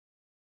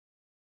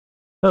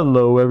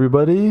Hello,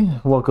 everybody.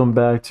 Welcome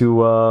back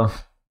to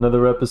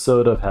another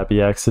episode of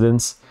Happy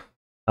Accidents.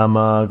 I'm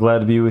glad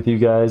to be with you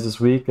guys this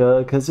week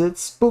because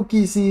it's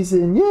spooky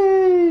season.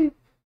 Yay!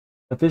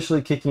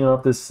 Officially kicking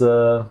off this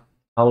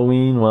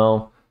Halloween.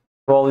 Well,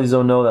 for all these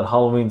don't know that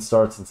Halloween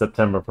starts in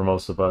September for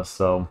most of us.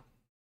 So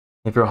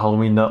if you're a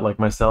Halloween nut like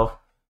myself,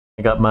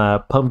 I got my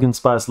pumpkin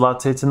spice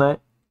latte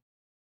tonight.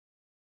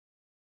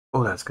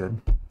 Oh, that's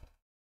good.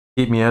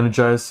 Keep me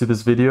energized through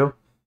this video.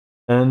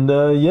 And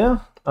yeah,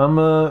 I'm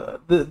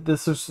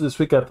this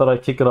week I thought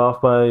I'd kick it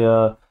off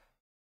by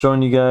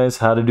showing you guys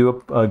how to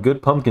do a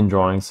good pumpkin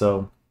drawing.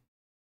 So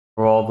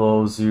for all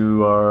those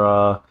who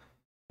are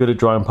good at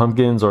drawing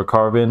pumpkins or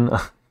carving,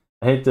 I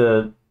hate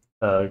to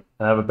have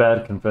a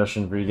bad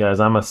confession for you guys.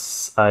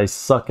 I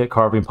suck at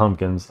carving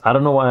pumpkins. I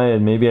don't know why.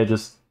 Maybe I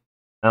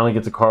only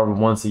get to carve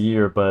them once a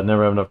year, but I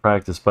never have enough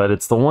practice. But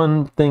it's the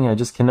one thing I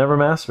just can never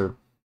master.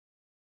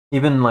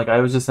 Even like I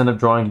was just end up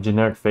drawing a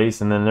generic face,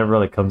 and then it never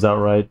really comes out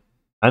right.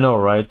 I know,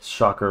 right?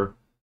 Shocker.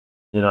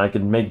 I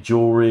can make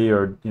jewelry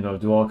or,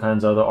 do all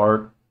kinds of other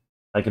art.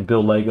 I can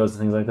build Legos and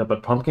things like that.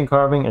 But pumpkin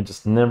carving, I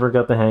just never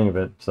got the hang of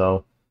it.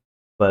 So,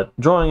 but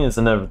drawing is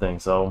another thing.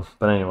 So,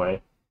 but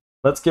anyway,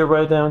 let's get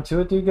right down to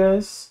it, you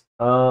guys.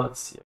 Let's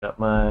see. I got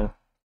my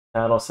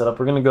pad all set up.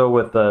 We're gonna go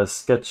with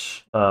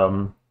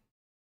sketchbook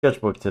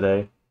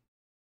today.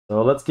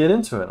 So let's get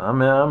into it.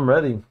 I'm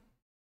ready,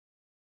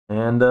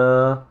 and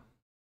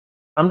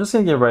I'm just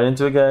gonna get right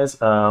into it, guys.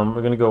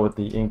 We're gonna go with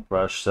the ink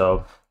brush.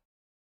 So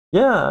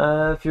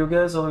yeah, if you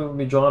guys are gonna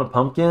be drawing a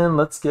pumpkin,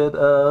 let's get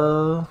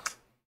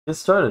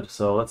started.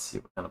 So let's see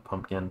what kind of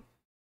pumpkin.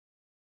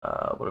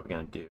 What are we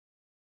gonna do?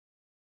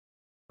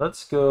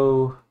 Let's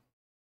go.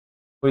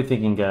 What are you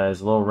thinking,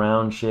 guys? A little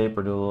round shape,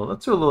 or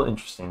let's do a little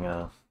interesting.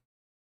 So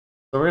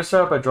we're gonna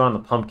start by drawing the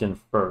pumpkin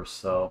first.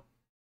 So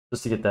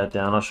just to get that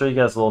down, I'll show you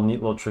guys a little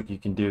neat little trick you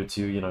can do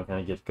to kind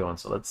of get going.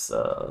 So let's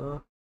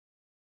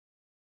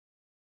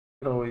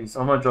always.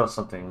 I'm gonna draw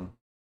something.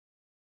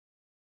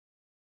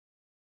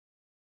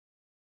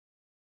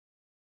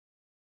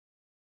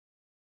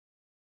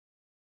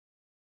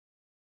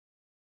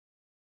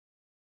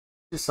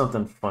 Do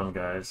something fun,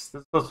 guys.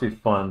 This is supposed to be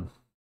fun.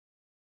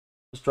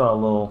 Just draw a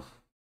little.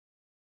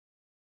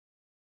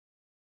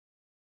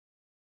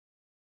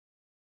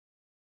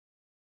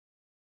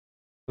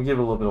 We'll give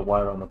it a little bit of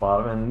white on the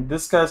bottom. And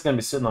this guy's going to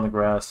be sitting on the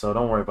grass, so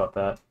don't worry about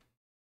that.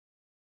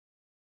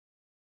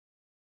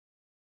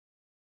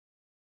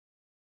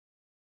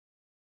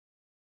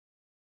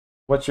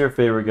 What's your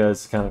favorite,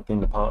 guys, kind of thing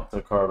to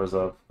carve as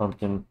a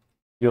pumpkin? Do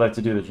you like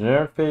to do the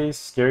generic face,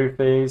 scary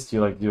face? Do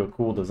you like to do a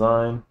cool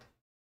design?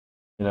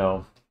 You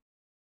know,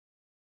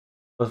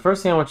 but the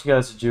first thing I want you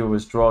guys to do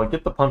is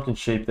get the pumpkin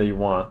shape that you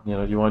want.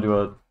 You want to do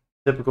a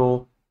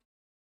typical.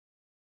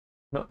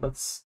 No,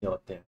 let's scale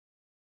it down.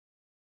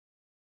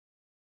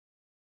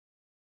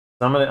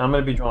 So I'm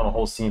gonna be drawing a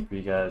whole scene for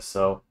you guys,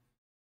 so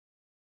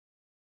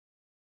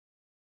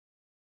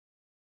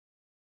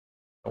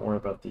don't worry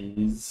about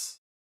these.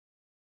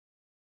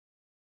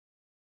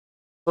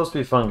 Supposed to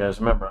be fun,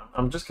 guys. Remember,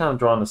 I'm just kind of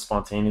drawing this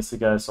spontaneously,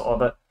 guys. So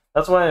all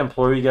that's why I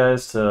implore you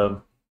guys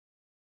to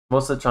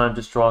most of the time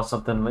just draw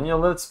something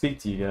and let it speak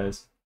to you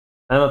guys.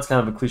 I know it's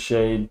kind of a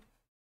cliche,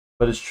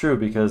 but it's true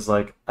because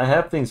like I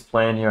have things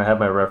planned here, I have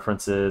my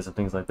references and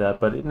things like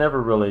that, but it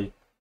never really,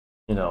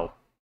 you know,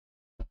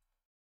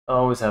 I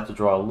always have to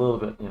draw a little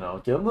bit,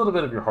 get a little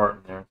bit of your heart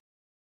in there.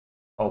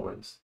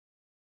 Always.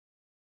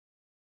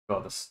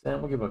 Draw the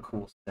stem, we'll give it a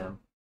cool stem.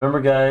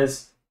 Remember,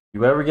 guys,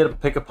 you ever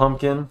pick a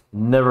pumpkin,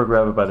 never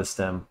grab it by the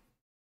stem.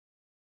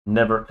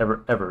 Never,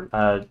 ever, ever.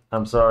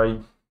 I'm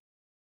sorry.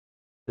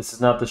 This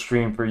is not the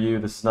stream for you.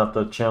 This is not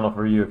the channel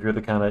for you if you're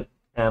the kind of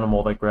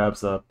animal that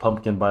grabs a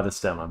pumpkin by the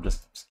stem. I'm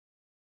just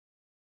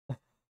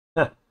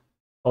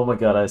oh my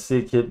god, I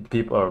see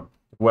people or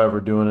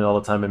whoever doing it all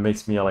the time. It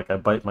makes me like I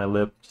bite my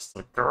lip, just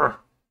like grr.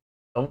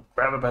 Don't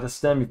grab it by the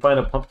stem. You find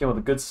a pumpkin with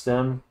a good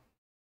stem,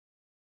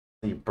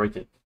 then you break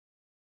it.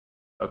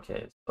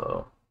 Okay,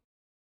 so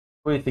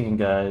what are you thinking,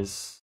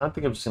 guys? I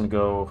think I'm just gonna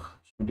go.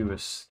 Should we do a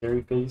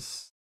scary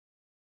face?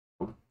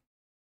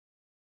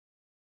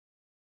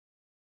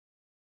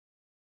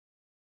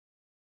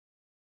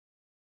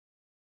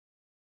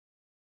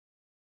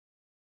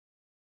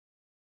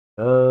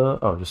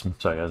 Oh, just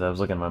sorry, guys. I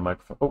was looking at my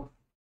microphone. Oh,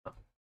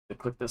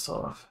 click this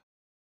off.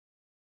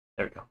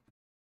 There we go.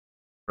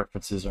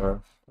 References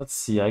are. Let's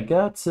see. I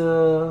got.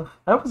 I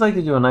always like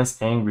to do a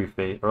nice angry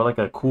face or like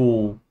a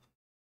cool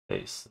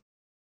face.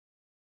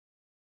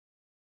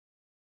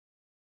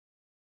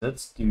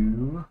 Let's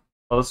do.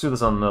 Oh, let's do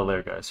this on another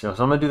layer, guys. Here,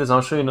 so I'm gonna do this.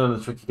 I'll show you another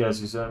trick you guys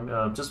use.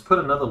 Just put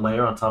another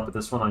layer on top of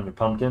this one on your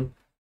pumpkin,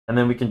 and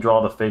then we can draw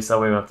the face.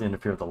 That way, we don't have to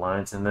interfere with the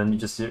lines, and then you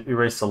just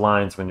erase the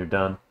lines when you're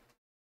done.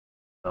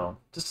 So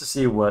just to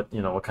see what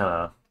kind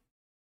of.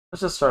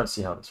 Let's just start and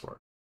see how this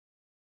works,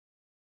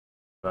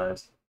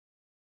 guys.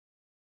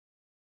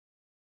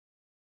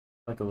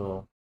 Like a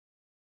little,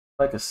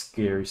 like a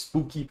scary,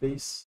 spooky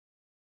face.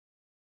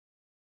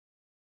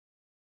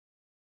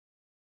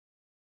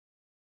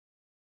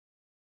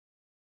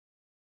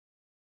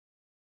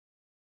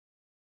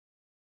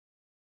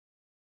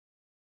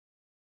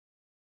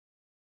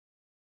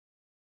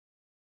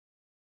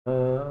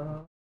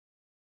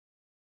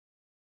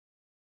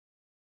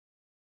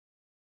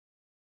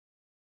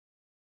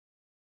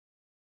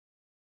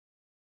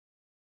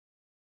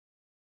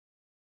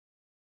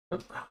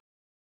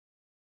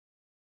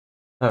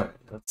 Alright,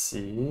 let's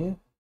see.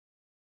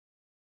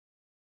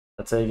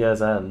 I tell you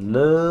guys, I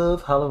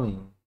love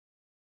Halloween.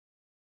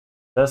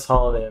 Best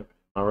holiday ever,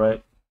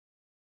 alright?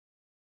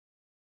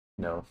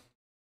 No.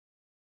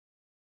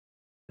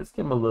 Let's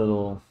give him a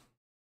little.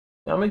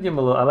 Yeah, I'm gonna give him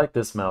a little. I like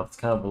this mouth. It's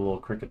kind of a little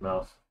cricket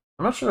mouth.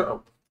 I'm not sure.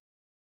 Oh,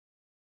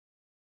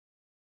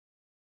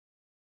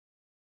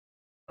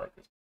 I like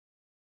this.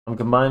 I'm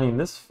combining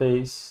this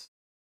face.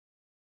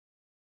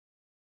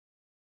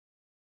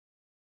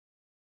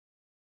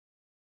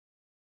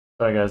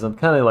 Sorry guys, I'm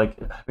kind of like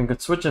I've been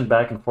switching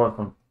back and forth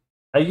from.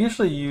 I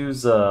usually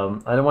use I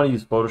don't want to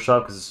use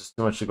Photoshop because it's just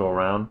too much to go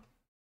around.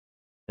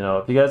 You know,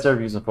 if you guys are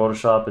ever using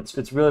Photoshop,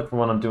 it's really for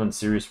when I'm doing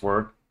serious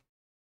work.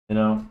 You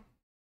know,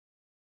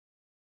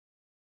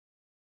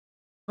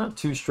 not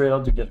too straight.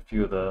 I'll do get a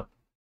few of the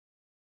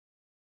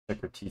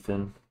check her teeth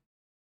in.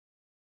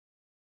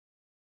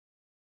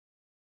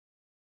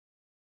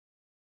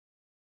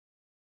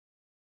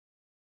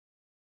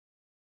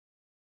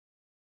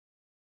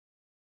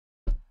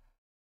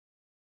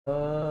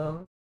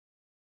 Um,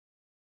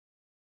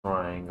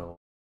 Triangle.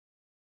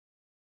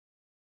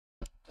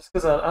 Just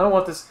because I don't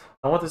want this.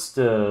 I want this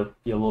to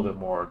be a little bit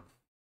more.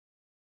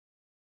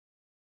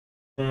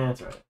 Yeah,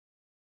 that's right.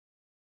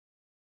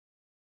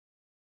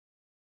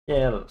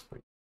 Yeah, that looks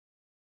pretty.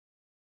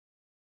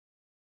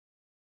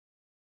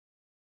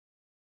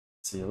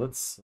 Let's see.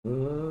 Let's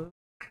go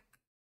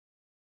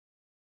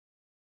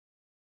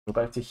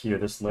back to here,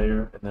 this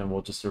layer, and then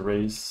we'll just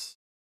erase.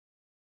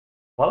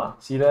 Voila!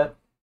 See that?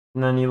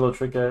 Isn't that a neat little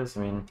trick, guys?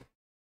 I mean,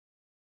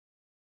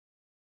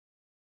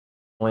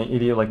 only an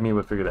idiot like me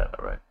would figure that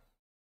out, right?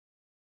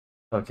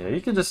 Okay,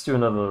 you can just do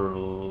another.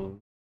 Oh,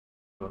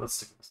 let's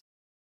stick this.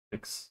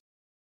 Fix.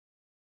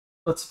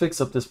 Let's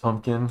fix up this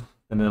pumpkin,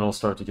 and then we'll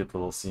start to get the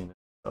little scene.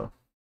 So.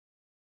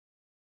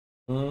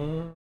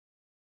 And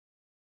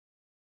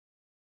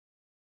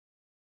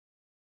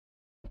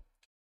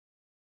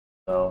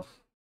so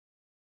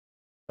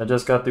I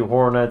just got through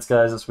Horror Nights,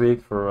 guys, this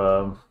week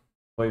for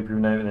Wave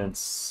Night, and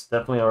it's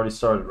definitely already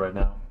started right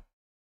now.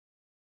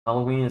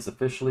 Halloween is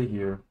officially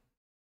here.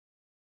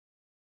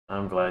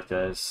 I'm glad,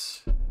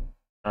 guys.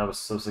 I was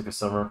so sick of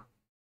summer.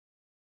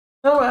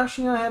 No,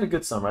 actually, I had a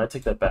good summer. I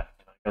take that back.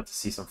 I got to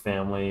see some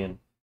family and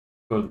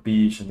go to the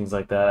beach and things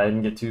like that. I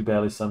didn't get too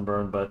badly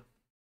sunburned, but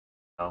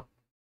no.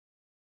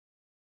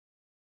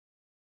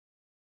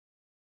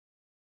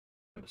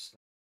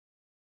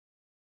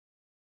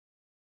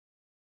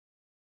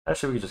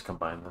 Actually, we could just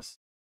combine this.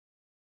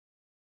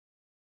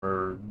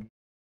 Merge.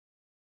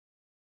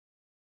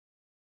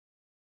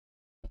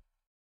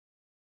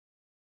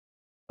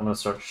 I'm gonna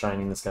start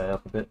shining this guy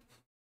up a bit.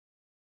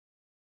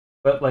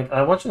 But like,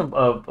 I want you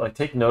to like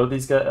take note of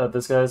these guys,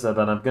 this guys that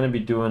I'm gonna be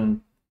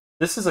doing.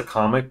 This is a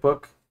comic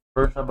book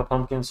version of a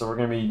pumpkin, so we're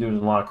gonna be doing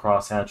a lot of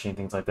cross hatching and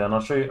things like that. And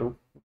I'll show you.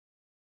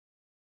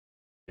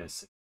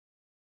 Yes.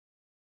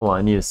 Well,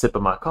 I need a sip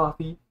of my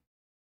coffee.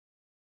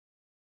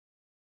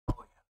 Oh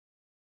yeah.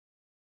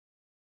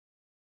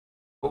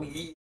 Oh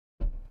yeah.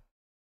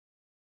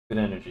 Good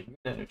energy.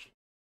 Good energy.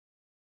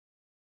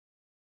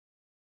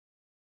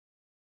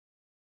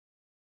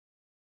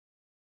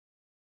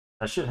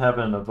 I should have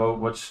it in a vote.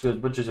 Which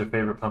is your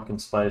favorite pumpkin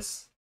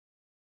spice?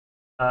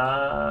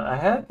 I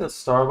had the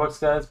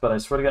Starbucks guys, but I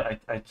swear to God,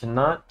 I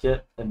cannot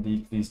get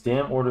these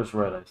damn orders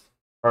right.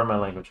 Pardon my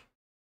language.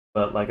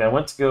 But like I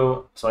went to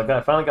go, so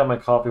I finally got my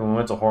coffee when we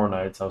went to Horror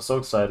Nights. I was so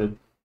excited,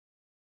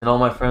 and all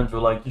my friends were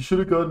like, "You should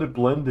have gotten it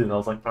blended." And I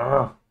was like,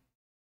 "Ah,"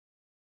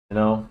 you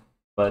know.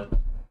 But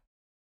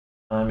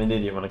I'm an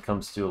idiot when it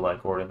comes to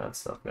like ordering that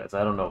stuff, guys.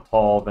 I don't know,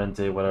 Paul,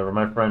 Vente, whatever.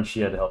 My friend,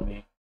 she had to help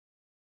me.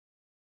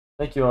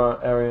 Thank you,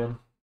 Arian.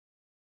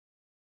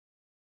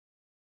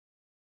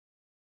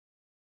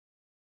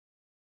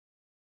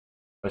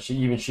 But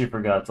she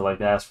forgot to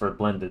like ask for it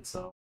blended,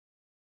 so.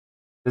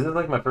 This is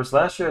like my first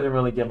last year. I didn't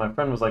really get. My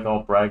friend was like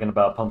all bragging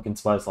about pumpkin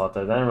spice lattes.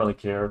 I didn't really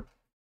care.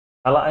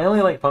 I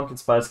only like pumpkin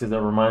spice because it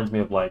reminds me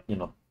of like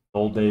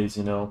old days.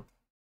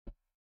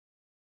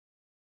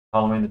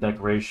 Halloween, the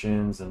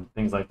decorations and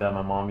things like that.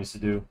 My mom used to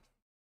do.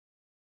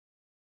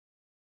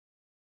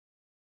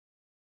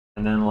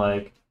 And then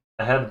like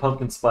I had the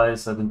pumpkin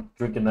spice. I've been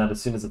drinking that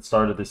as soon as it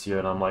started this year,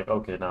 and I'm like,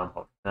 okay, now I'm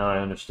hooked. Now I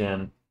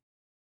understand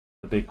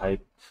the big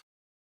hype.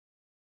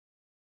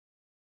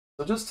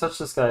 So just touch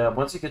this guy up.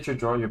 Once you get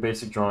your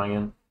basic drawing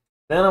in,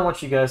 then I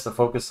want you guys to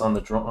focus on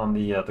the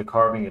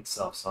carving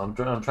itself. So I'm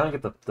trying to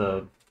get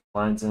the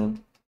lines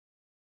in,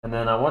 and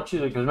then I want you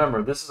to, because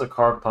remember this is a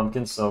carved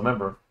pumpkin. So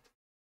remember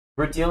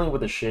we're dealing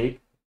with a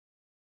shape.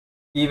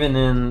 Even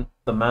in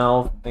the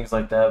mouth, things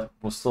like that,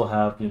 we'll still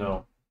have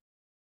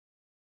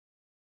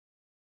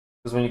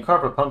because when you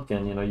carve a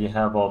pumpkin, you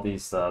have all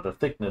these the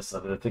thickness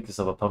of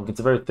a pumpkin. It's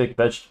a very thick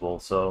vegetable,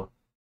 so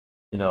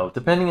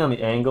depending on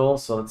the angle.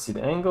 So let's see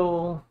the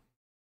angle.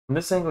 From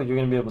this angle, you're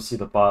gonna be able to see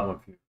the bottom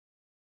of you.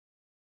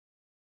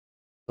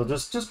 So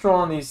just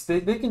draw on these.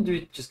 They can do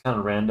it just kind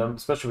of random,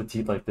 especially with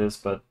teeth like this.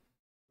 But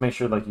make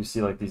sure like you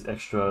see like these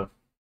extra.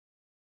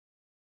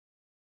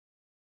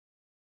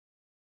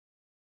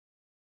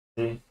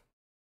 See,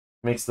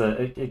 Makes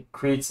it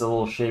creates a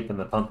little shape in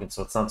the pumpkin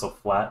so it's not so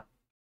flat.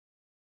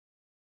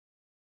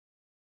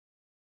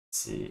 Let's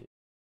see.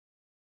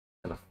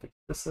 Gonna fix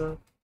this up.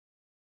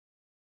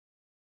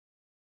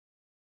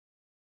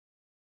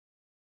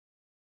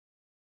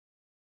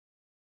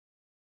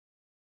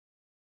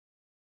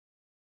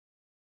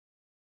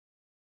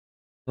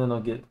 Then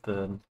I'll get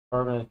the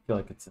carbon. I feel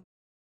like it's in.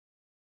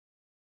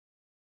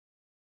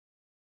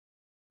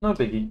 No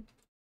biggie.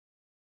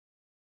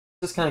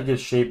 Just kind of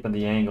gives shape in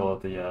the angle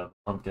of the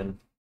pumpkin,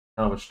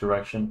 kind of which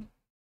direction.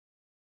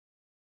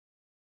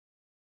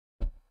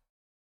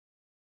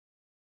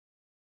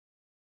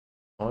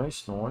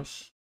 Nice,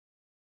 nice.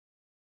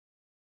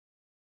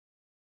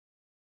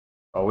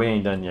 Oh, we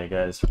ain't done yet,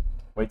 guys.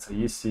 Wait till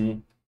you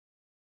see.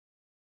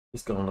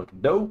 It's gonna look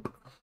dope.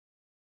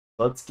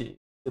 Let's get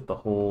the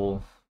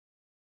whole.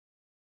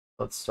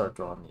 Let's start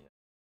drawing the.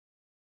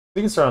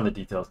 We can start on the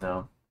details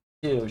now.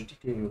 Details,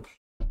 details.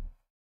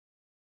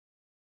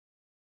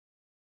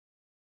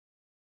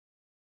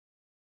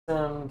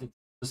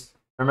 Just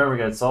remember,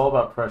 guys, it's all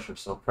about pressure.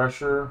 So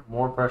pressure,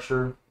 more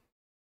pressure.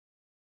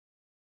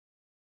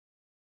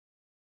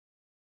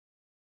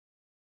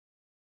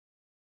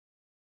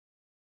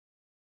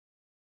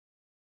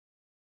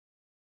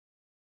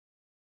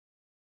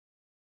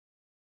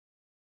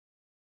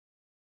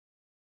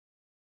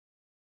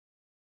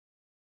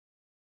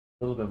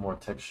 A little bit more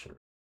texture.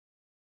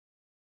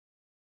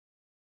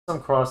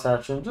 Some cross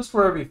hatching, just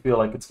wherever you feel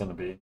like it's going to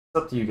be. It's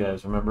up to you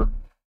guys. Remember,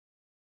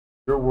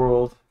 your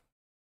world,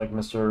 like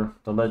Mr.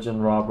 The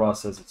Legend Rob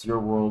Ross says, it's your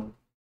world.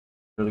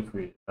 You're the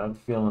creator. I'm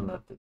feeling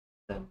that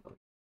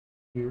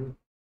here.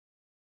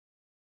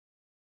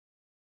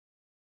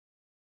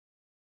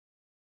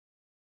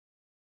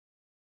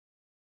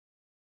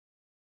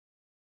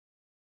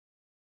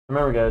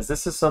 Remember, guys,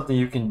 this is something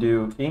you can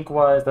do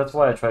ink-wise. That's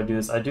why I try to do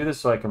this. I do this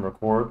so I can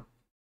record.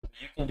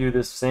 You can do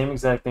this same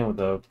exact thing with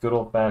a good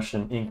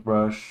old-fashioned ink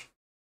brush.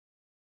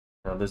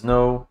 Now, there's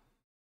no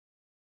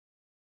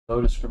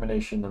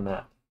discrimination in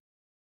that.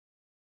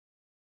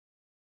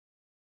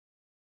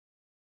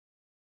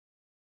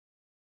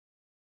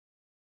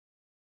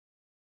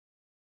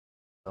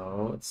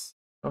 So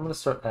I'm gonna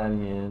start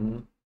adding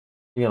in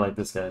again like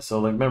this guy. So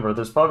like remember,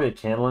 there's probably a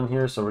candle in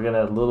here, so we're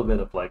gonna add a little bit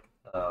of like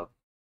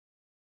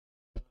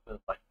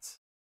light.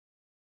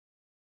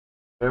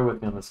 Bear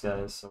with me on this,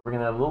 guys. So we're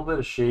gonna add a little bit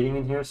of shading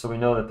in here, so we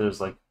know that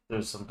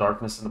there's some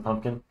darkness in the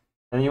pumpkin,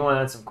 and you want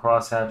to add some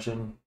cross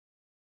hatching,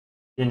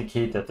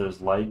 indicate that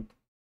there's light.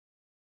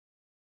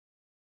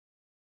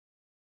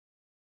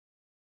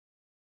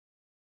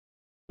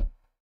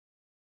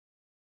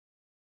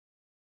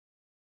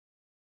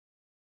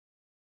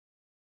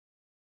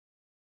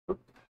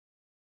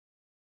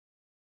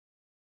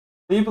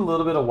 Leave a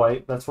little bit of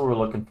white. That's what we're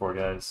looking for,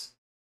 guys.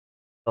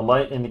 The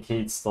light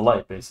indicates the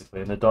light, basically,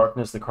 and the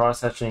darkness, the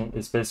cross hatching,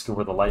 is basically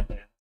where the light is.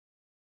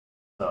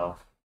 So.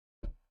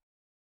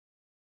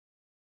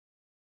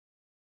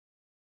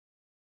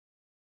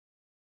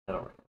 I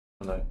don't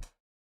really,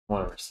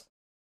 whatever.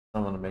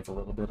 I'm gonna make a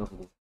little bit of.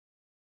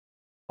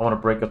 I want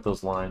to break up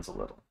those lines a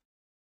little.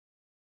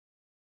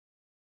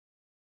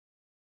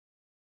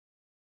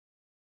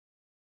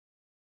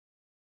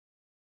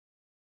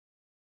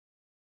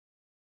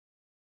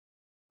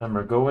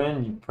 Remember, go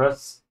in, you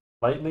press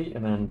lightly,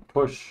 and then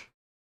push.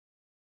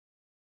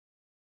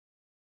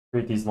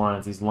 Create these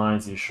lines,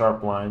 these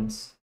sharp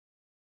lines.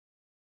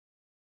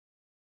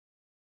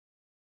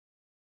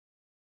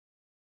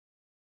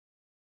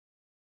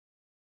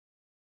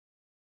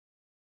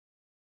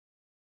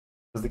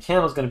 Because the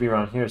candle's going to be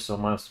around here, so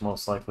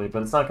most likely,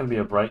 but it's not going to be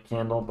a bright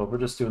candle, but we're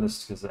just doing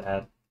this because of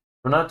add.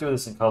 We're not doing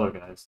this in color,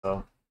 guys,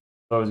 so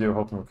those you were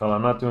hoping for color.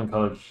 I'm not doing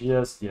color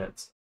just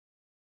yet.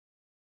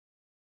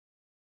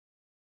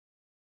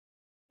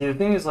 See, the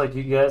thing is, like,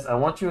 you guys, I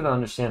want you to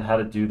understand how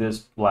to do this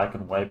black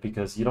and white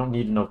because you don't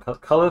need to know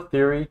color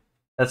theory.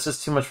 That's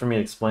just too much for me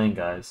to explain,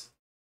 guys.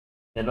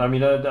 And I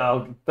mean,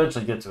 I'll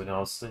eventually get to it, and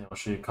I'll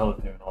show you color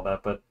theory and all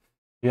that, but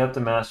you have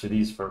to master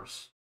these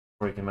first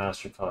before you can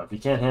master color. If you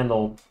can't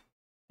handle,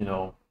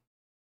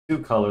 two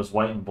colors,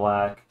 white and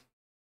black,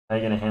 how are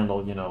you going to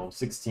handle,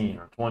 16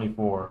 or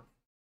 24?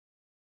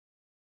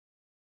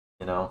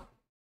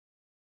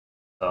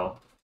 So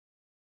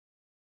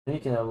then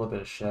you can have a little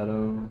bit of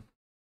shadow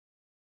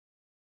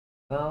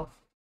now.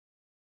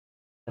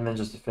 And then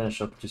just to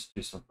finish up, just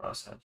do some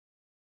cross hatch.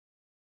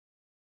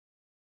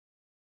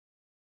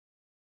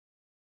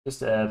 Just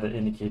to add that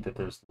indicate that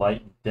there's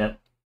light and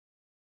depth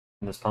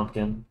in this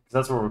pumpkin, because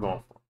that's what we're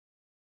going for.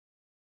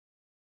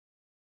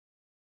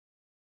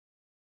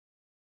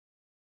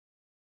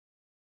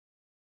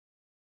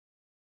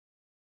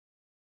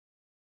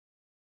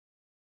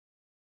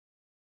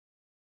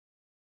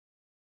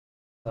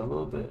 A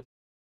little bit.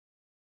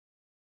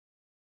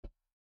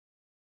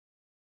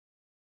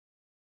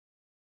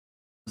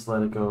 Just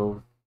let it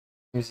go.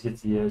 Just get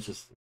to the edge.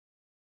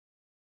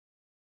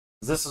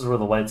 This is where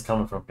the light's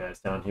coming from, guys,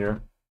 down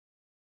here.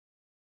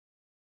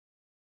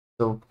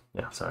 So,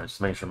 yeah, sorry, just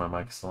make sure my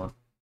mic is still on.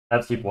 I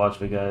have to keep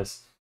watching you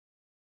guys.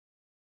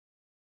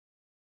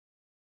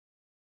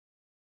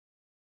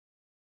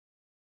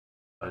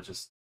 I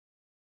just,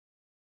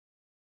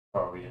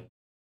 where are we in?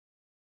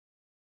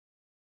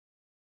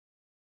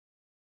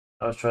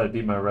 I was trying to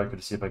beat my record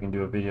to see if I can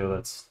do a video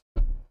that's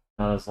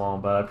not as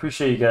long, but I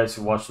appreciate you guys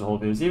who watch the whole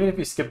videos. Even if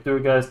you skip through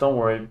it, guys, don't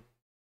worry.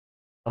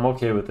 I'm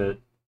okay with it.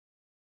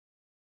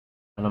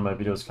 I know my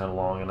video is kind of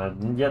long, and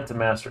I've yet to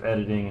master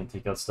editing and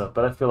take out stuff,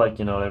 but I feel like,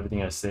 you know,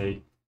 everything I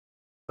say,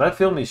 I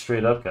film these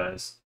straight up,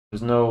 guys.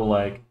 There's no,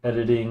 like,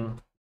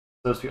 editing,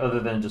 other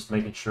than just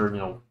making sure, you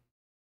know,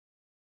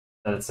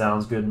 that it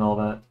sounds good and all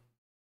that.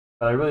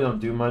 But I really don't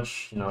do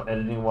much, you know,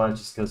 editing-wise,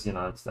 just because, you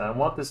know, I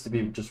want this to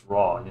be just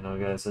raw, you know,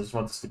 guys. I just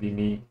want this to be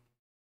me,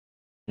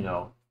 you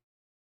know.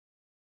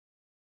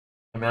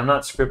 I mean, I'm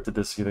not scripted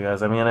this either,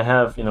 guys. I mean, I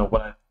have, you know,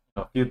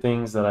 a few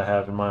things that I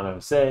have in mind I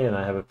would say, and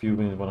I have a few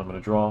things what I'm going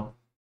to draw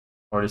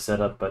already set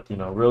up. But, you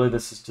know, really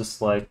this is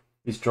just like,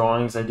 these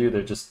drawings I do,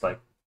 they're just like,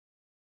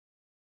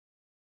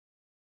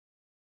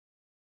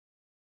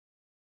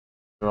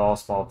 they're all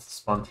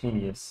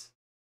spontaneous.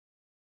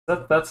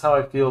 That's how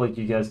I feel like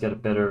you guys get a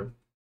better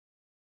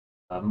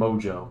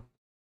mojo.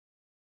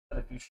 Add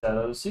a few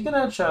shadows. You can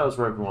add shadows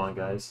wherever you want,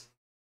 guys.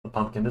 The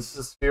pumpkin. This is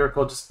a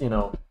spherical. Just, you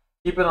know,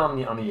 keep it on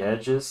the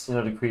edges, you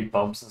know, to create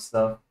bumps and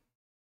stuff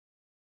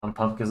on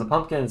pumpkin. Because the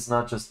pumpkin is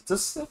not just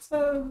it's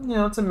a, you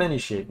know, it's a mini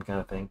shape kind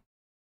of thing.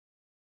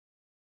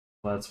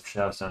 We'll add some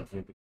shadows down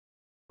here.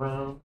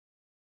 Brown.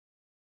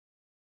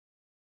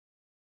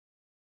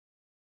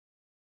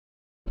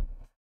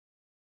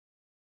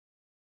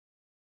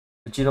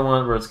 But you don't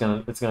want it where it's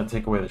gonna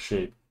take away the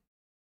shape.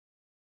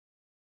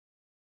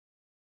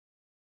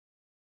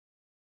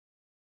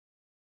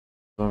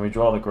 So when we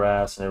draw the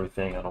grass and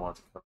everything, I don't want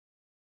it to cover.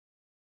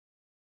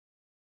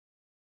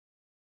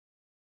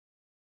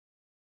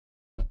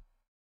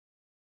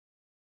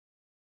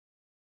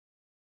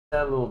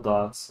 Add little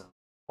dots and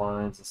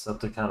lines and stuff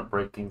to kind of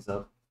break things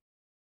up.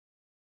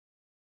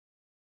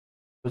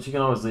 But you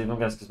can always leave them,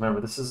 guys, because remember,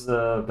 this is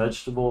the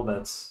vegetable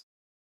that's...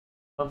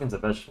 Pumpkin's a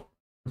vegetable.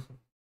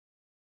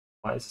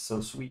 Why is it so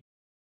sweet?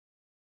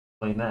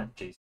 Explain that,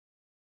 Jason.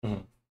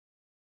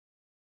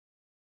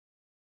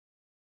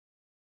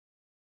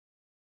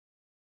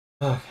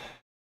 Okay.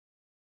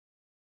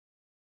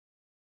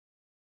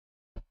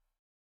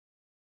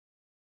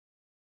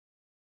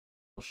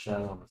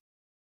 Shadow on this.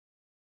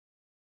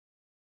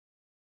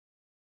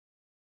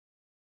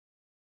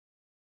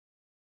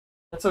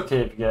 It's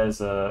okay if you guys,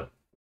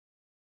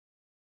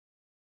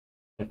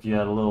 if you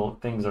had a little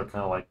things are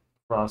kind of like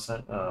cross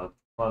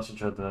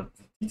each other, the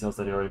details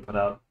that he already put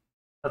out.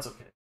 That's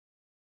okay.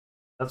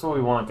 That's what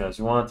we want, guys.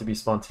 We want it to be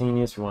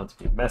spontaneous. We want it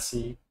to be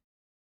messy.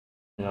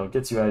 You know, it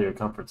gets you out of your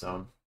comfort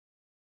zone.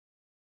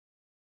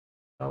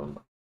 Oh,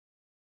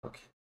 okay.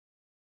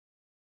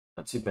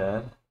 Not too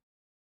bad.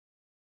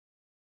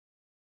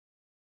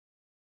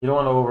 You don't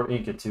want to over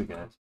ink it too,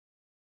 guys.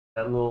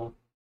 That little,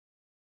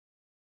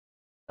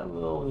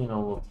 you know,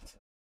 little detail.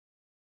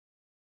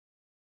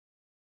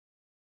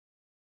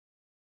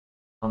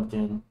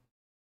 Pumpkin.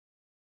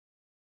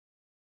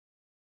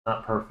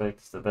 Not perfect.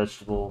 It's a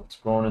vegetable. It's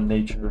grown in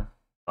nature.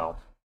 Well,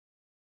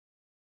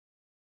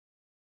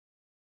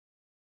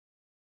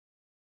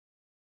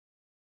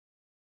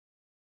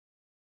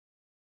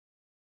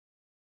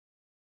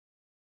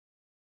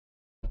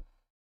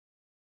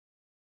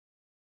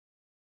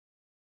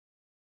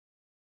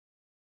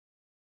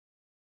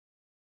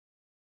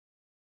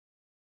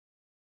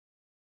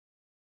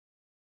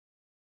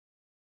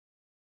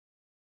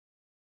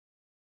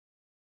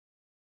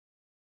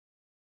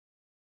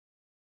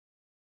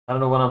 I don't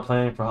know what I'm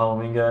planning for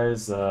Halloween,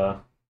 guys. I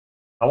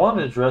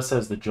wanted to dress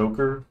as the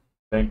Joker,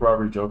 bank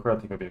robbery Joker. I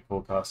think it'd be a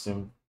cool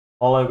costume.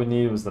 All I would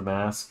need was the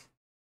mask.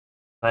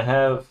 I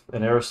have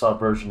an airsoft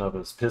version of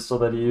his pistol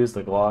that he used,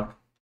 the Glock.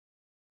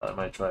 I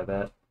might try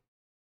that.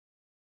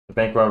 The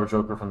bank robber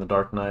Joker from the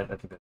Dark Knight. I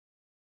think that.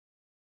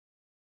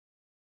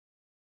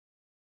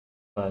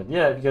 But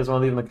yeah, if you guys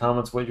want to leave in the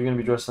comments what you're gonna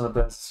be dressing up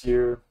as this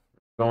year,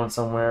 going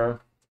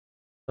somewhere,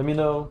 let me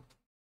know.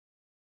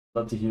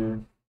 Love to hear.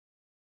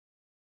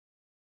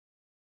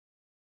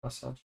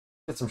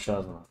 Get some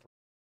shots on that.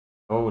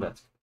 Oh,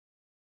 that's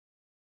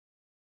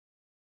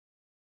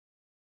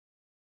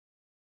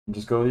good.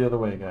 Just go the other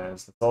way,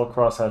 guys. That's all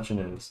cross hatching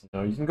is. You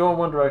know, you can go in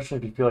one direction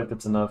if you feel like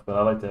that's enough, but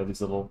I like to have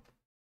these little.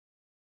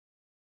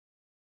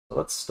 So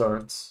let's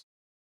start.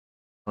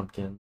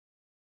 Pumpkin.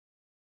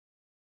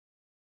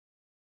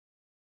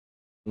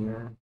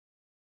 Here.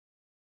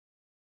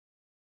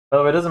 By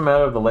the way, it doesn't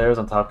matter the layers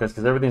on top, guys,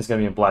 because everything's going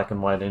to be in black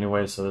and white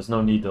anyway, so there's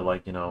no need to,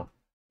 like, you know,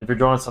 if you're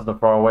drawing something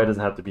far away, it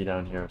doesn't have to be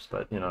down here.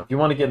 But, you know, if you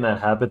want to get in that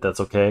habit, that's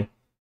okay.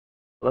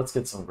 Let's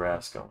get some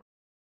grass going.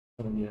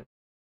 It's gonna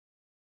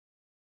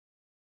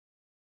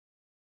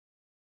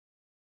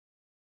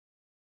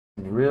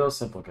be real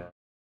simple, guys.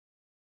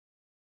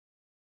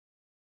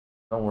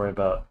 Don't worry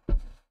about it.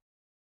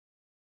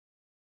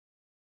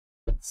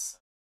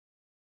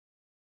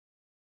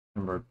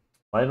 Remember,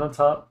 light on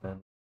top,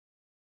 and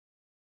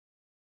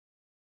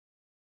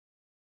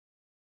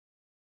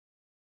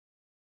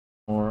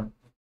more.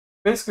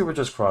 Basically, we're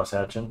just cross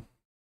hatching.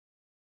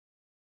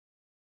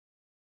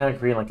 kind of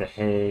creating like a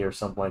hay or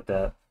something like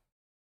that.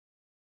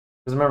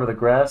 Because remember, the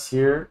grass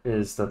here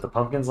is that the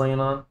pumpkin's laying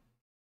on.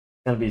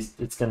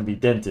 It's gonna be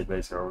dented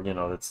basically, or you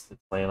know, it's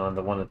laying on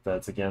the one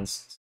that's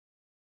against.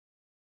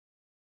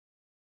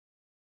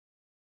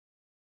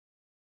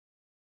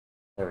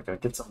 There we go.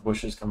 Get some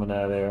bushes coming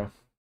out of there.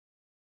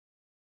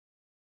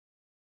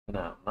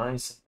 Now,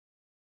 nice.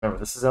 Remember,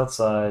 this is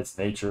outside. It's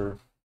nature,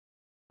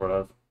 sort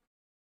of.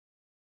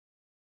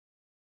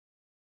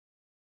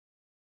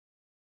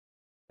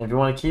 If you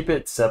want to keep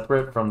it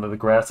separate from the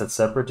grass that's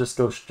separate,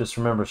 just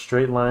remember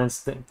straight lines.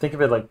 Think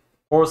of it like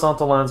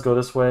horizontal lines go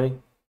this way,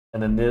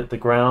 and then the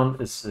ground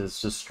is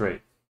just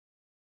straight,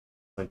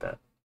 like that.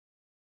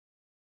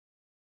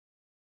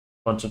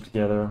 Bunch them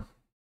together.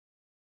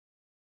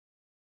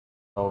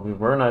 Oh,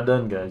 we're not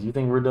done, guys. You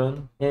think we're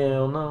done?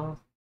 Hell no.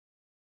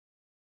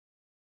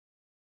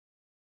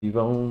 You've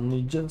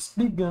only just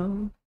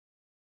begun.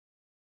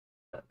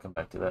 I'll come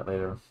back to that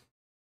later.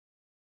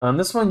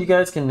 This one you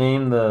guys can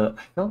name the.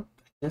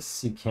 I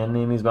guess you can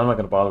name these, but I'm not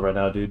gonna bother right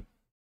now, dude.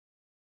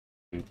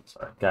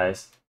 Sorry,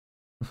 guys.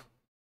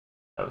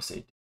 I would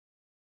say.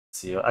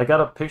 See, I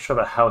got a picture of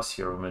a house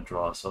here I'm gonna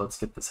draw, so let's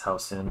get this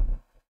house in.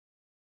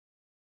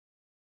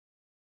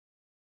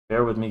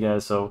 Bear with me,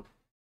 guys. So,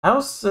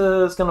 house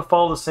is gonna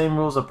follow the same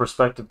rules of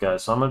perspective,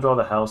 guys. So I'm gonna draw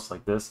the house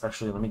like this.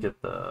 Actually, let me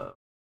get the.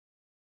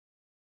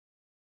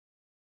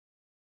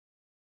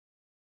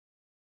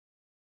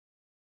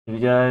 You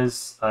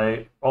guys,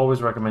 I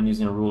always recommend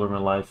using a ruler in my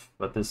life,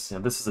 but this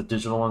is a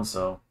digital one,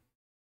 so.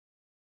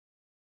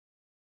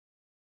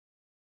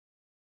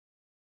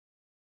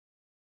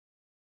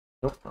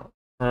 Nope.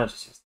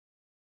 Just use.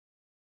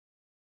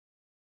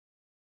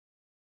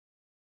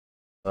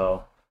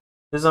 So,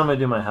 this is how I'm gonna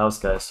do my house,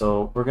 guys.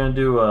 So we're gonna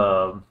do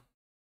a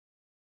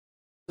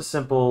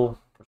simple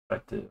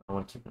perspective. I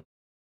want to keep it.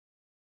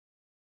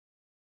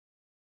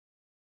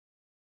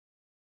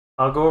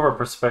 I'll go over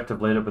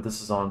perspective later, but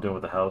this is all I'm doing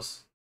with the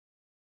house.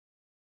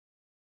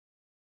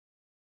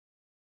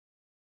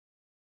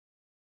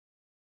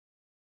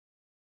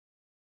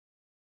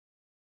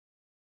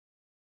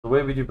 The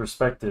way we do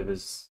perspective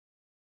is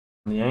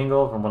from the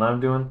angle, from what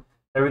I'm doing,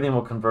 everything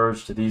will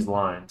converge to these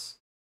lines.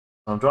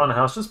 So I'm drawing a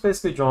house, just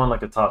basically drawing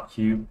like a top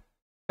cube.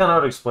 Kind of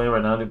hard to explain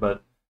right now,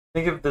 but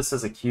think of this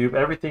as a cube.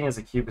 Everything is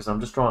a cube because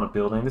I'm just drawing a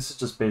building. This is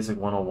just basic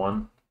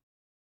 101.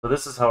 So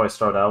this is how I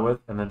start out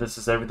with, and then this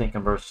is everything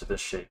converges to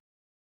this shape.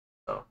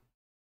 So,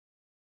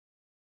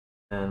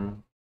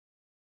 and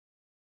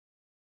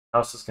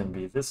house is going to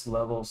be this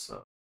level,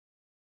 so.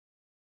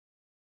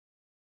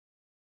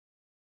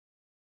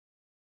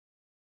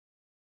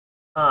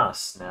 Ah,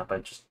 snap, I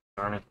just,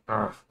 darn it.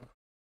 Ugh.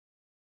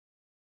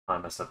 I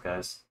messed up,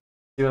 guys.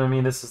 See what I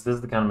mean? This is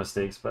the kind of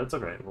mistakes, but it's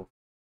okay.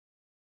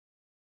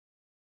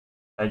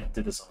 I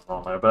did this on the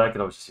wrong layer, but I could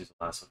always just use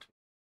the last one too.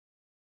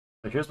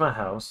 So here's my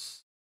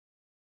house.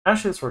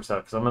 Actually, this works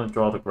out because I'm going to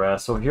draw the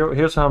grass. So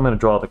here's how I'm going to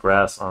draw the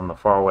grass on the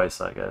far away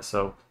side, guys.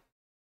 So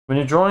when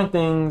you're drawing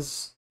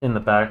things in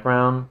the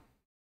background,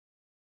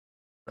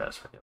 let's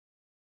just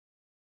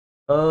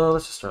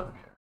start over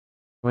here.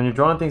 When you're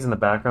drawing things in the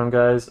background,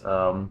 guys,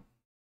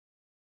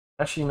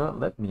 actually, you know what?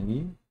 Let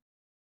me.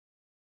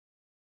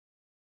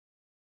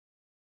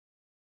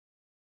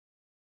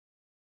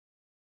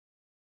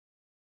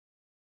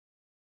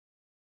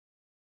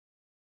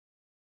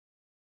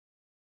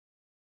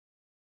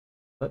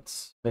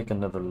 Let's make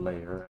another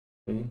layer.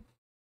 Okay.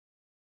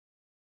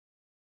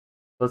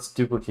 Let's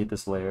duplicate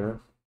this layer.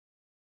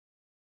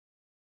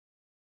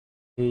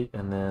 Okay,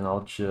 and then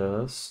I'll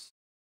just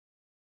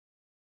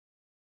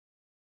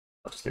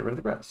get rid of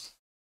the grass.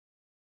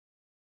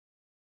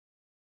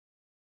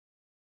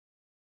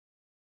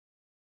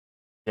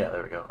 Yeah,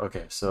 there we go.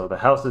 Okay, so the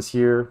house is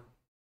here.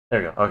 There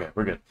we go. Okay,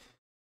 we're good.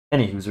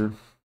 Any hooser.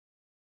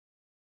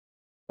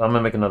 I'm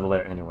gonna make another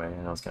layer anyway.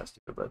 I know it's kind of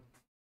stupid, but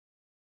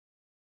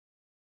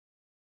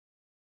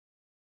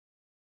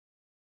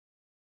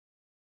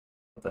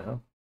what the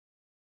hell?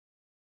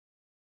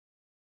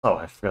 Oh,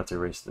 I forgot to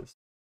erase this.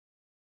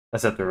 I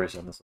just have to erase it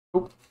on this.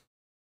 Oop.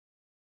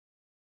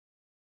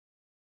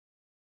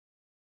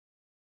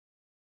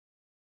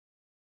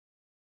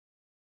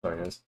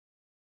 Sorry, guys.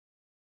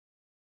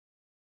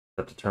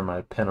 I have to turn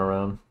my pen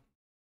around.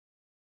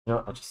 You know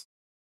what? I'll just.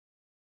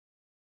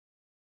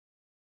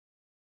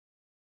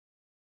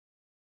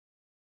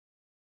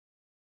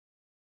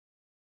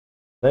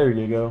 There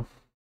you go.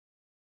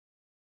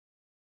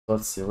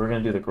 Let's see. We're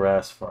gonna do the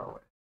grass far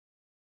away.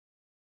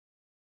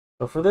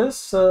 So for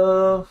this,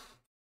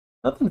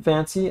 nothing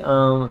fancy.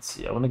 Let's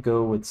see. I want to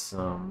go with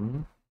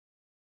some.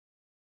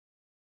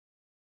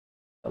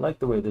 I like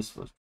the way this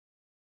was.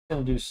 I'm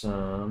gonna do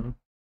some.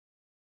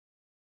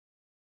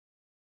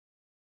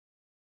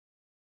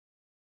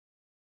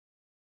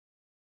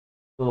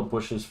 Little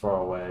bushes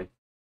far away.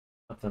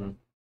 Nothing.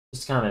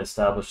 Just kind of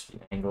establish the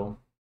angle.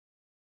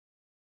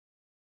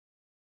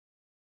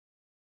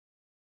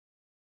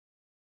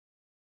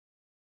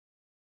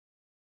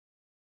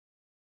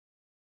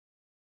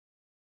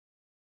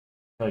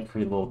 Gotta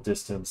create a little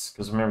distance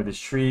because remember these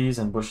trees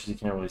and bushes you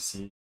can't really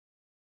see.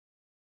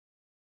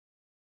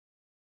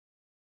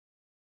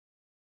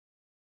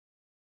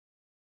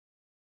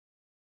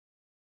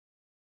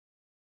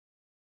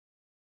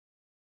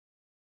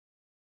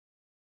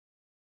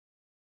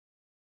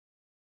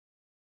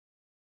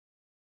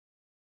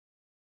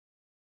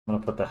 I'm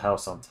gonna put the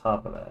house on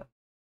top of that.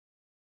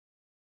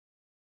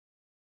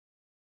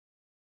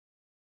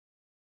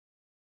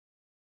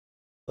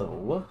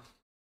 So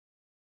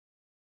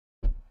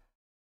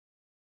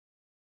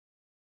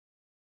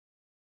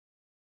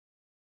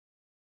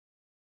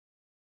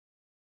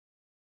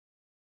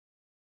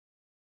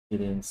get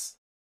in.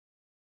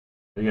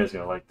 You guys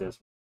gonna like this.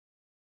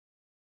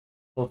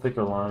 A little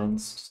thicker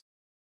lines,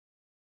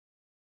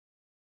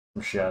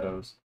 some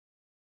shadows.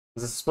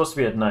 Because it's supposed to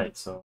be at night,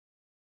 so.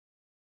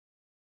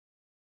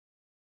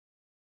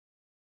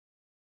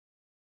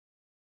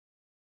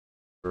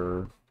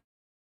 For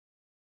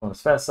going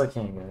as fast as I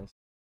can, guys.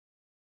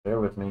 Bear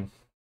with me.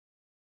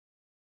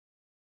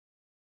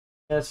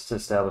 Yeah, it's just to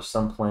establish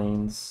some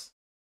planes.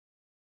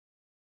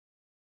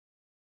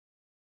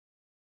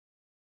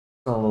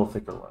 A little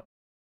thicker line.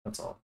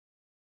 That's all.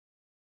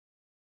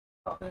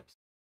 Topics.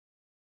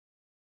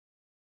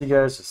 You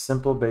guys, just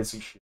simple,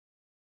 basic shit.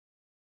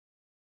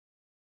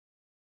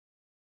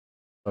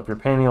 So if you're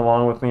painting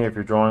along with me, if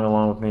you're drawing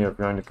along with me, or if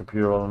you're on your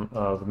computer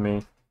with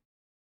me,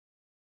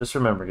 just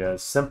remember,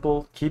 guys,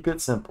 simple. Keep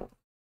it simple.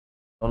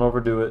 Don't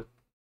overdo it.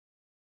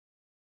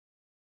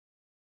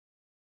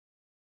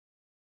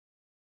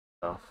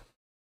 No.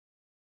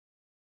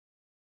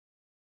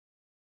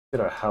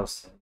 Get our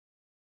house in.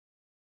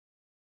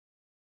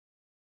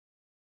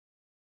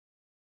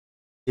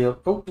 Yeah.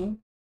 Oh.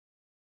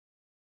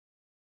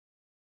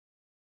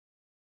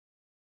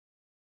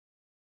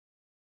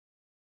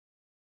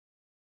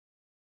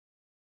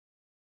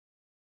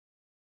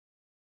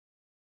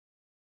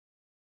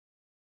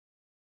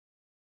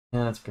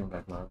 Yeah, let's bring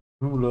back my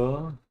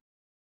ruler.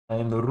 I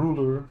am the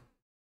ruler.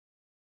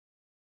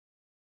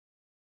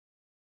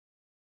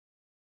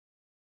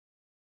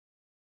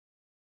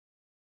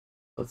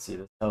 Let's see,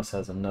 this house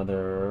has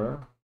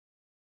another.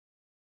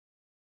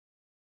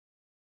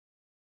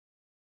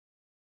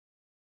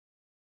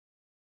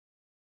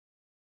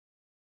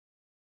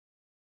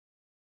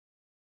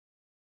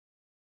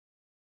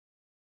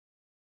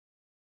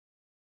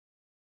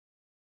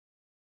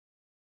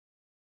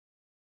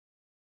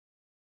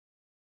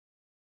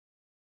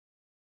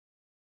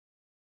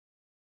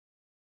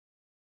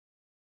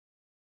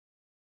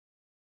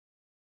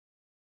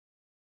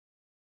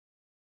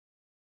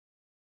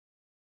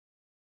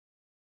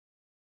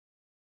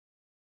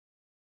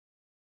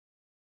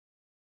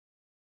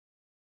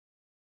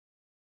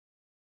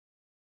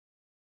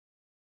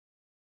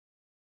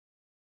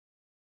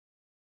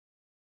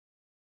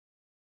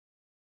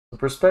 The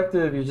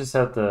perspective, you just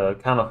have to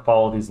kind of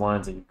follow these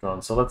lines that you've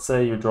drawn. So let's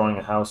say you're drawing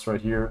a house right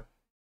here.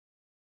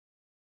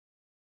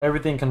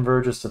 Everything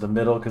converges to the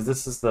middle because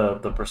this is the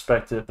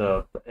perspective,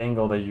 the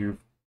angle that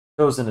you've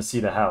chosen to see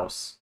the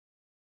house.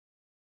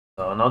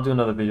 So, and I'll do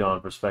another video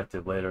on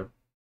perspective later.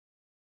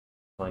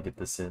 I want to get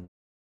this in.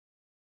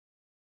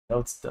 Now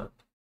it's done.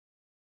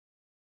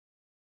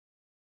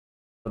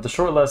 But the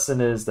short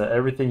lesson is that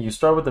everything, you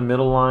start with the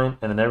middle line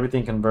and then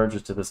everything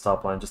converges to this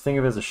top line. Just think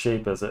of it as a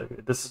shape, this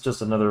is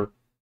just another,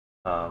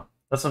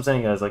 that's what I'm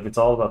saying, guys. Like, it's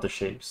all about the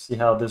shapes. See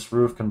how this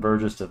roof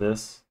converges to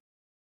this?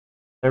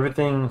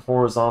 Everything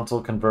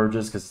horizontal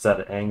converges because it's at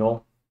an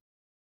angle.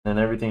 And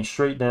everything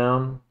straight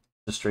down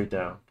to straight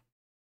down.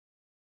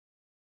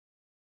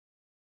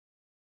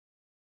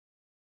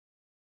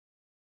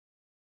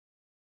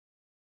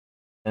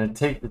 And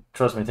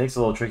trust me, it takes a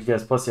little tricky,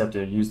 guys. Plus, you have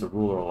to use the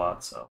ruler a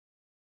lot, so.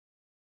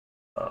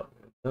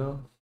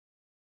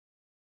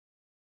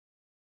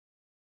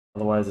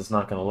 Otherwise, it's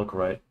not going to look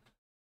right.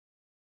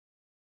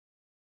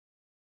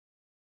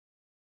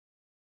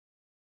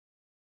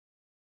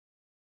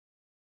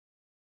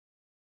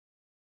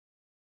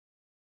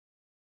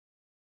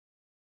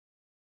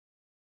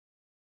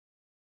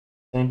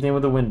 Same thing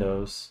with the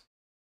windows.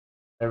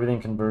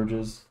 Everything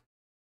converges.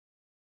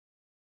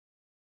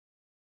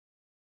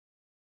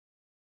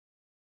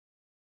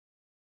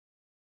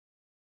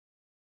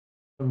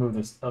 I'll move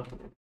this up a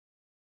little.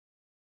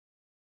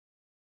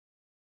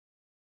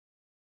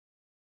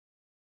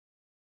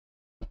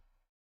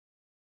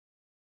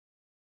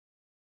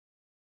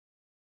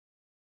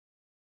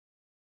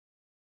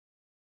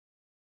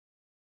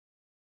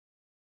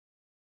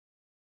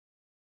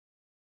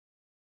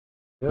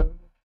 Yep.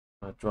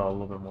 I'll draw a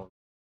little bit more.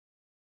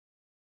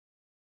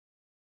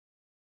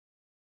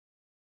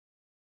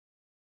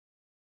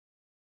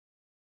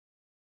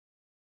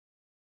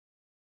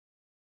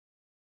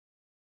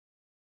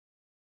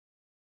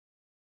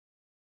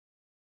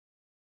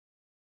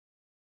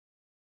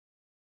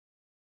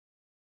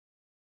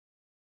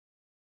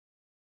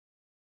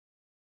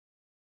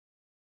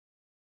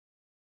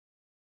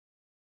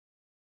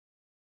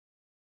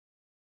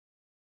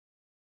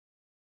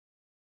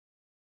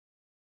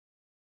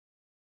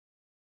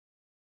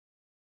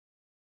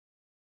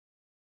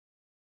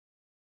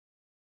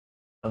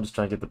 I'm just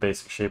trying to get the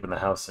basic shape of the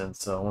house in,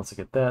 so once I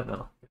get that, then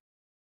I'll get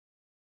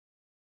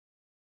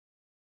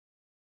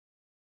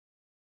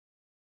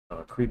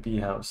a creepy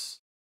house.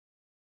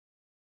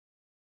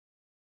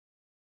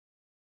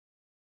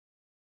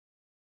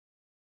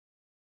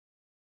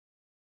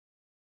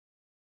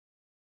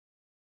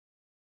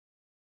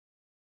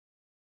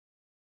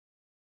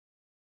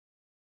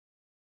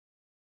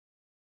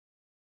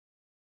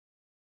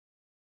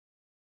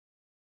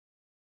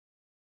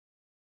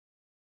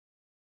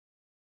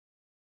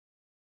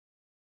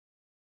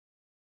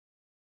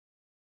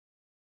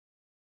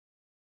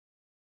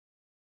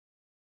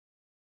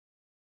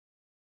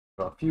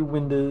 Draw a few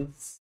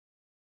windows.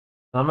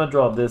 I'm gonna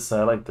draw this.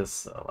 I like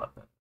this a lot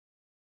better.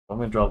 I'm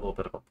gonna draw a little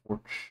bit of a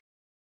porch.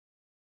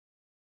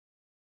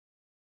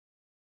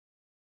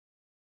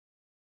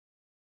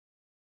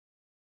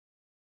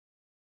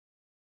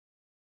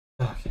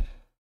 Okay.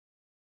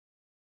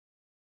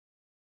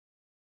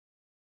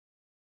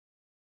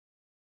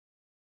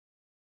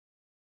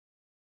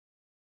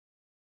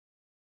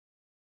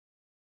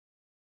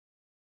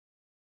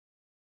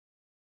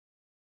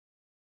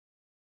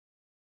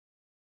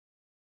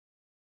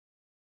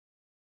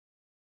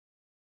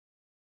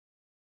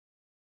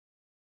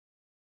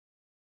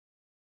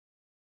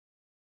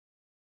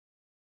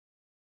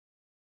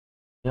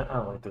 Yeah, I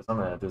like this. I'm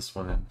gonna add this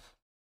one in.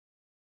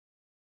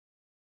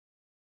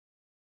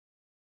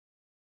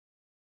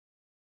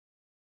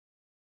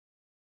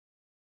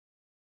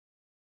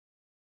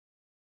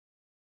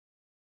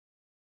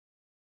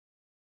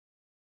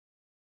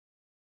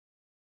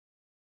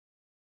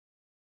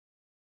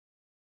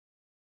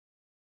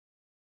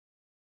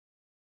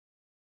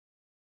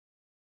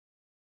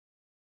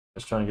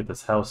 Just trying to get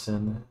this house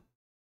in.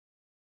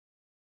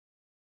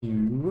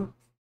 You.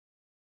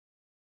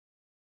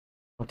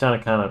 I'm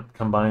kind of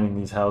combining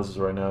these houses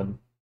right now.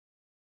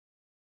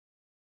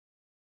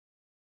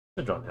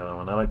 I draw the other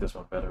one. I like this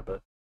one better,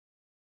 but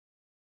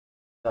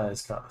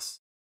size cost.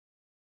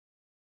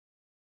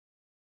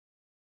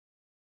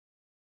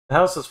 The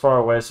house is far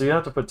away, so you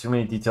don't have to put too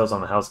many details on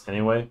the house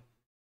anyway.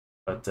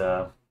 But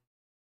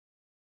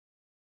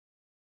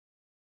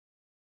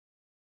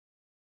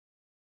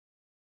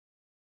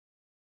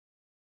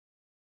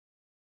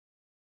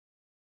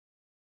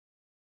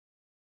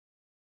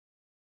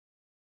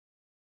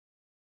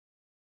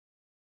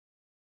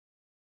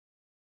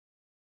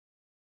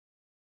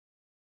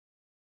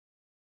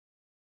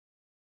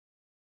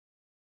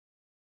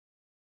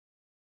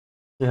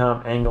see how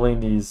I'm angling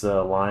these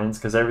lines?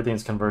 Because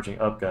everything's converging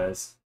up,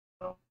 guys.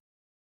 So,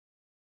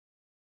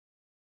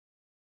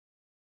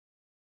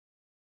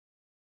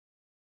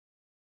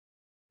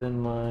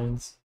 thin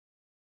lines.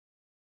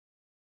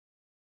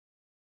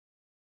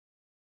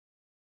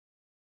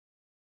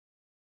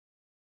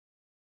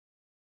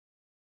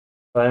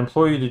 I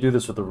implore you to do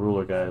this with a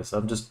ruler, guys.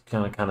 I'm just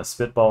kind of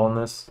spitballing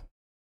this.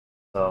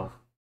 So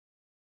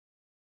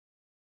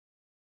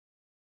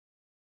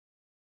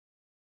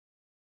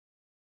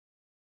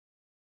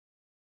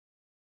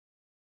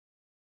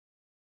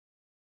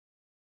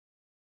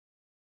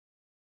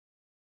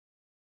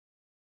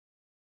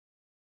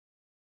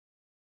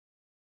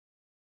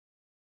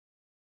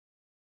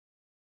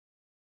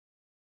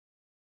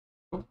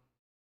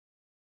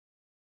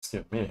let's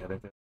give me a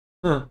headache.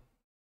 I'm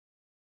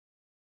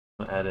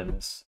gonna add in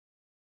this.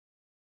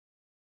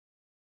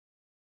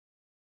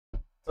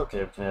 Okay,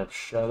 we can add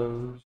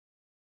shadows.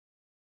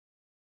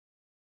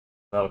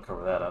 That'll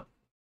cover that up.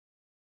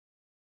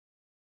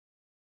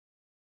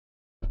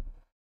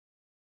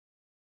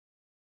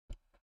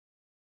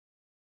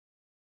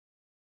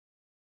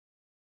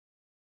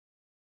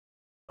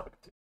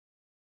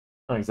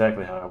 Not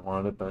exactly how I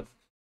wanted it, but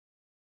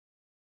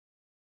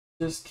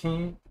just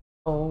can't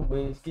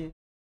always get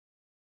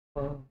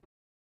wrong.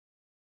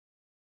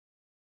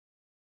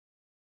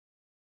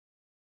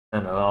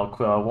 And I'll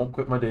quit. I won't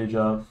quit my day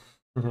job.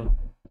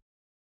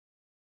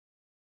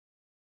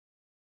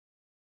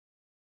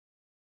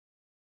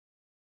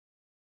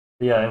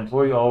 Yeah, I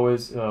implore you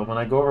always. When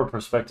I go over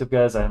perspective,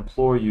 guys, I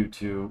implore you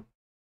to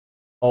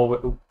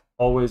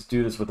always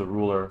do this with a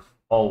ruler.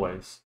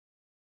 Always.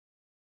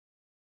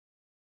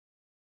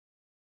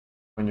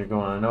 When you're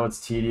going, I know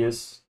it's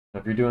tedious.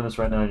 If you're doing this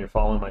right now and you're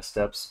following my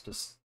steps,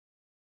 just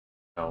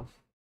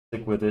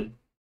stick with it.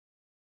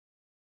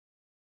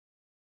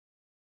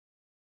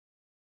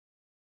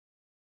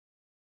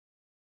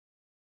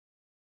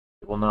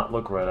 It will not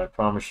look right, I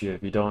promise you,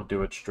 if you don't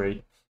do it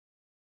straight.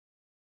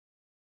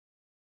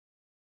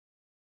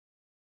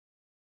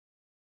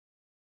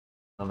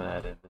 I'm gonna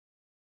add in.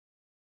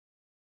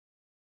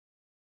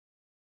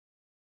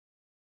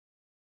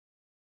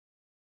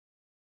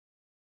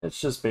 It's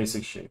just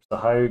basic shapes. The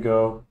higher you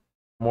go,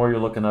 the more you're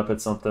looking up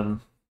at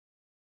something.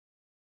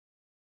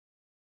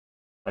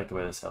 I like the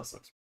way this house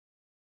looks.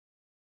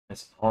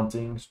 Nice and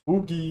haunting,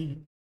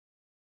 spooky.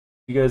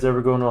 You guys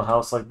ever go into a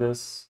house like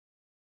this?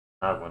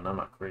 I wouldn't. I'm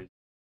not crazy.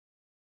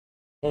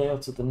 Hell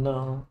to the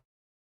no.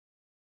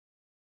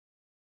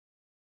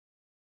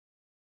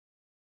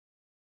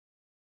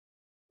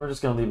 We're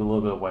just gonna leave a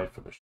little bit of white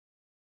for the.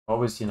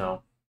 Always, you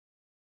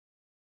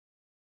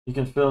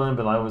can fill in,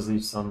 but I always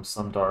leave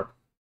some dark.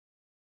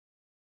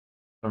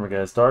 Remember,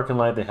 guys, dark and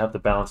light, they have to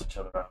balance each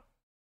other out.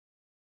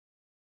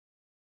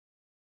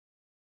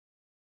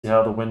 See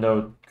how the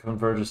window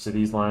converges to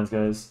these lines,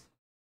 guys?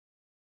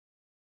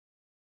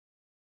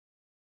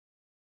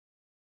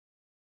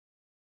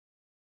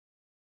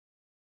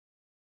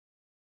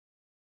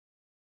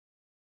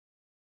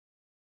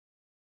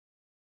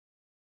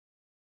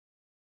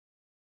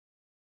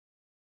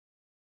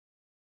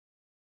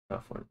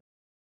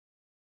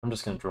 I'm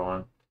just gonna draw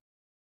in.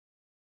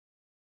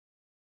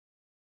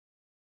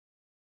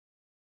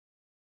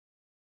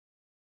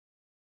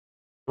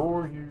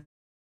 For you.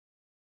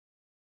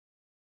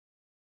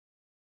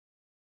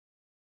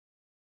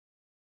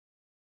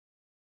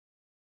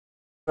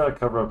 Try to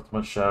cover up as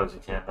much shadow as you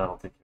can. That'll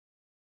take you.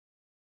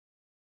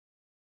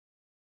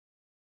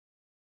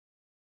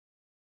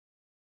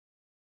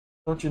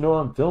 Don't you know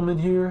I'm filming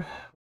here? What's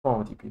wrong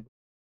with you people?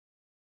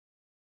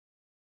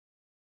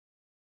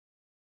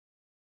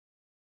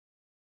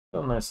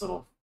 Got a nice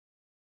little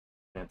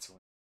fancy one.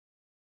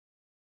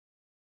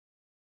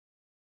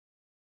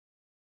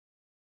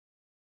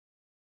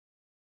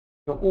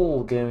 You're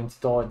all going to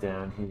die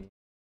down here.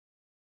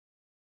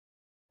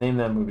 Name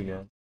that movie,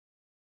 guys.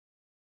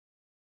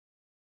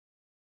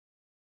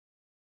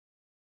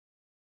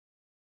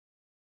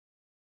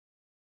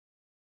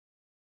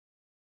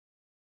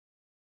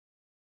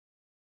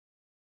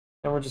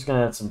 And we're just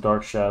gonna add some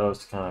dark shadows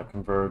to kind of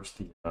converge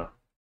the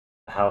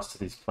house to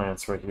these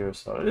plants right here.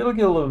 So it'll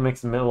get a little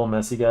mixed, a little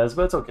messy, guys,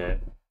 but it's okay.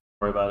 Don't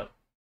worry about it.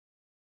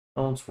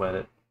 Don't sweat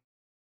it.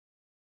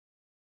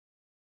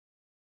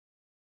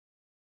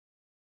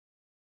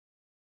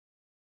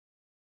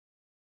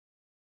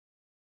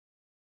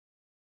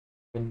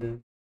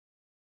 Windows,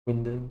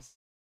 windows.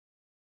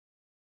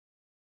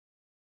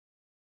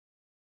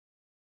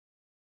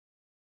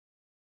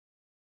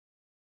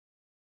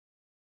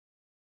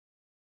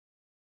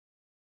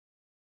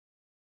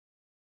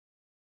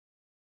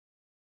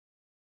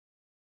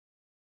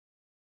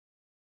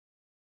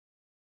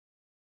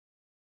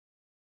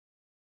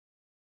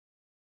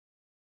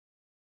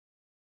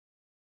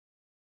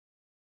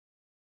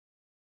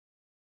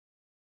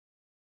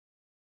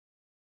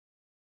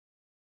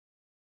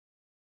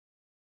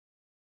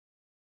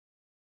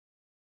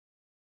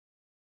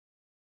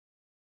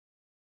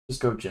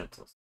 Just go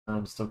gentle.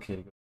 It's okay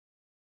to go.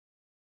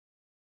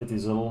 Get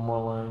these a little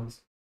more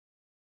lines.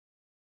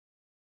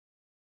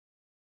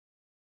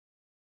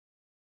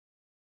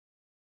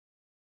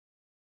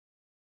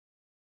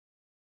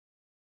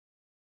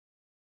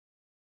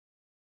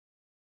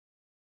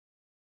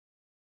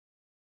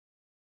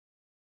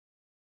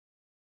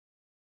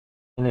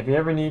 And if you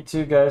ever need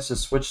to, guys,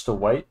 just switch to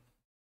white.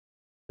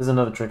 There's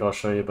another trick I'll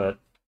show you, but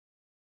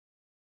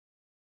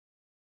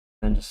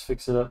and just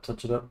fix it up,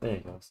 touch it up. There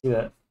you go. See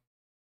that?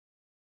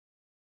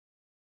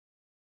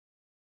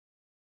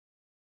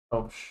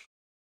 Oh,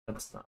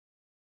 that's not.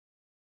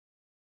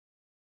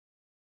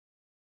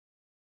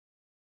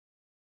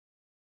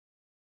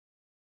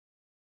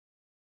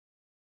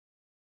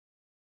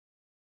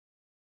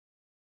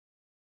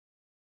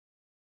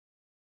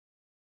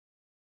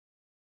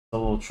 A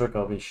little trick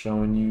I'll be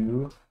showing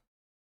you.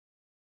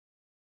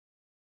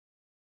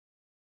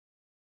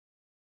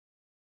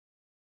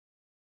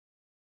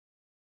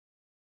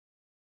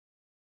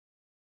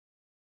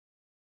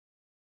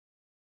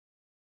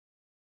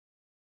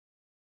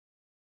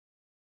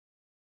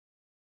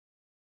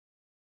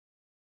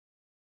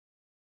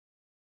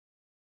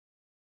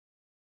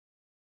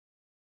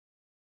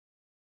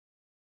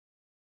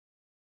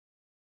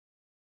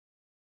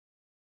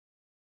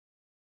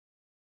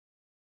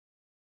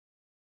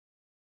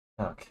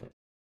 Okay.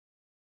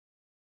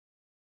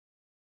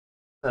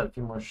 Add a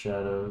few more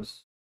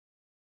shadows.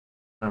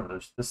 Remember,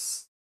 this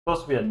is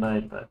supposed to be at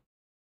night, but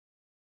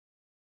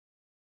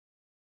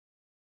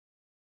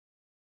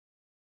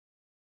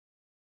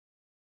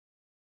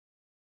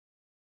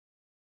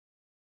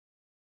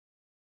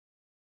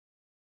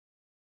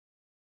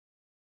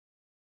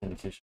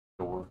indication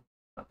door.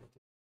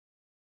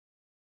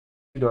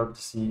 Too dark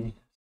to see.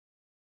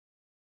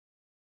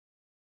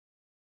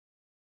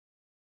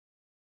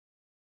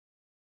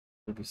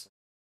 Maybe some.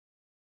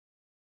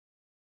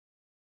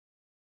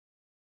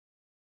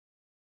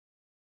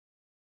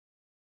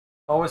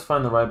 Always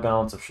find the right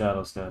balance of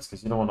shadows, guys,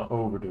 because you don't want to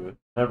overdo it.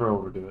 Never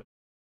overdo it.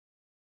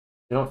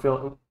 You don't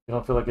feel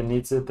like it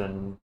needs it,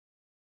 then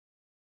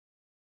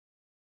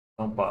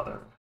don't bother.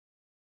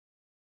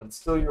 It's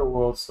still your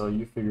world, so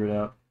you figure it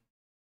out.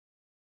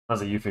 Not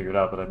that you figure it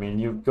out, but I mean,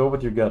 you go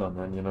with your gut on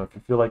that. You know, if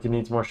you feel like it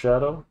needs more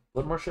shadow,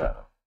 put more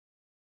shadow.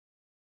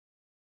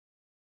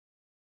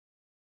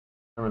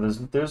 Remember,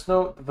 there's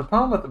no the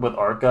problem with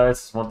art,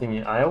 guys. Is one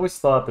thing I always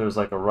thought there was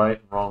like a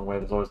right and wrong way.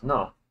 There's always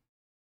no.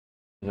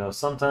 You know,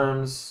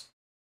 sometimes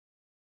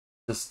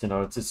just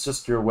it's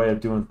just your way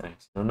of doing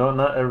things. You know, no,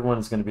 not everyone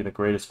is going to be the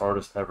greatest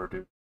artist ever,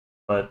 dude.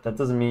 But that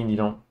doesn't mean you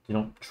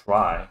don't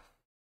try.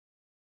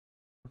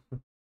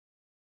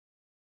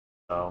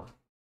 So,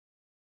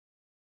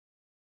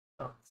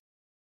 oh,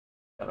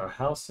 got our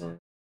house in.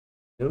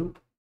 Nope.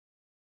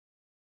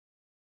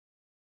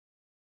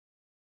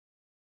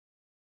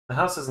 The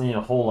house doesn't need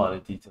a whole lot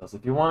of details.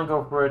 If you want to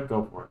go for it,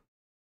 go for it.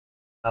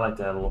 I like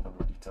to add a little bit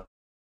more detail.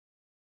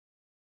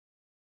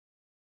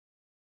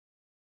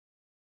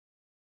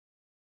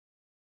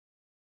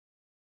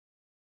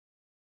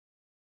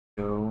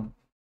 Go.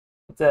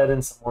 Let's add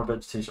in some more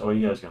vegetation. Oh,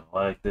 you guys are gonna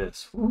like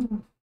this.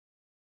 Woo.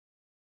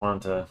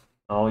 Want to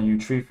all you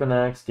tree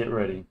fanatics, get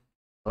ready.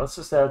 Let's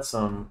just add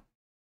some.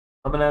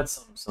 I'm gonna add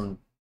some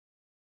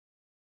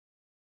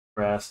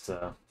grass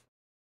to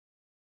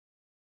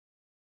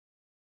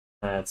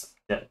add some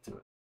depth to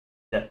it.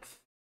 Depth.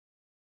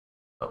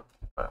 Oh,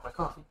 my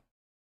coffee.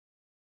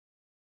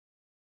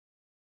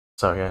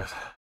 Sorry, guys.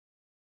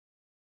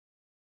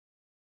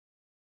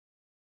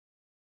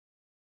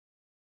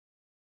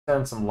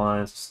 add some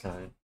lines, just kind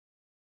of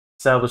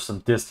establish some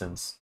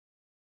distance.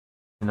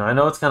 You know, I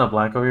know it's kind of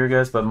black over here,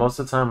 guys, but most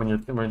of the time when you're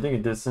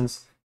thinking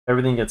distance,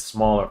 everything gets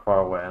smaller far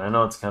away. And I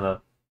know it's kind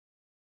of,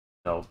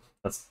 you know,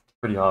 that's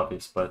pretty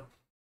obvious, but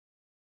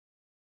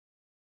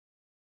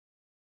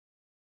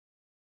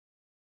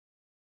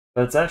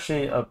it's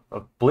actually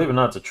believe it or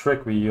not, it's a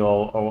trick we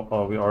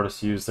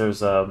artists use.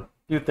 There's a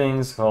few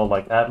things called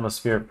like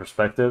atmospheric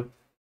perspective.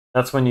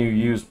 That's when you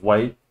use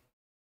white.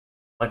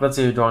 Like let's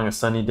say you're drawing a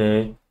sunny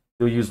day,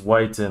 you'll use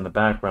white in the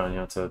background, you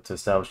know, to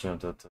establish, you know,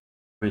 to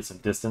create some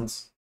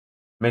distance.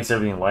 Makes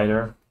everything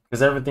lighter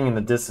because everything in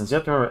the distance. You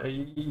have to remember,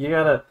 you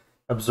gotta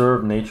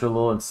observe nature a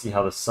little and see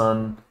how the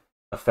sun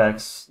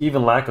affects,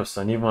 even lack of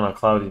sun, even on a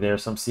cloudy day or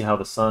something. See how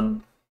the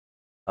sun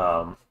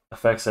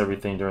affects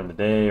everything during the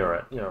day, or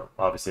at, you know,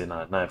 obviously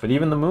not at night, but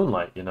even the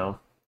moonlight. You know,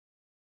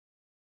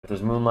 if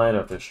there's moonlight or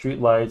if there's street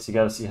lights, you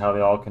got to see how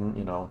they all can,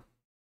 you know,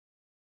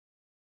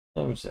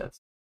 which that's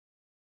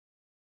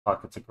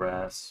pockets of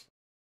grass.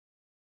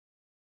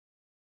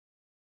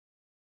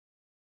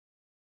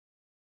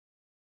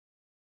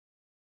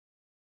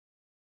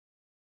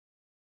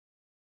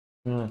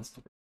 Yeah, that's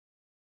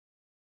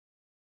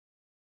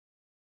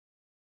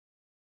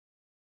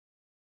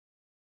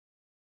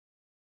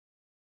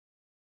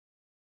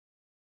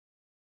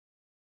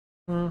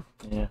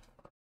yeah,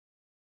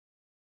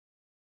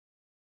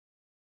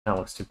 that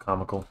looks too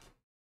comical.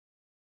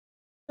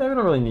 Yeah, we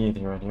don't really need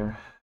anything right here.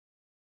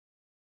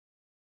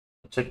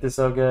 Check this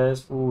out,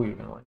 guys. Ooh, you're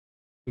gonna like.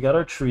 We got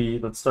our tree.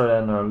 Let's start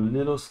adding our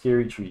little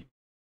scary tree.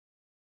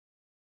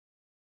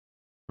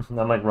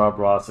 Not like Rob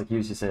Ross, like he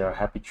used to say our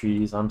happy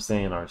trees. I'm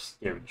saying our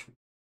scary tree.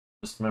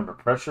 Just remember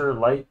pressure,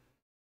 light,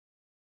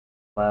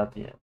 flat at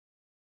the end,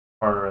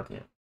 harder at the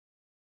end.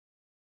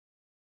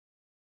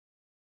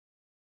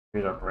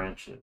 Create our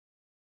branches.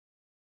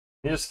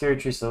 These are scary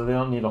trees, so they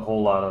don't need a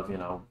whole lot of, you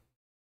know,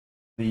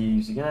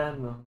 leaves. You can add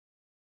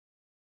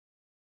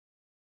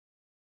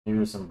maybe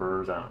there's some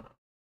birds. I don't know.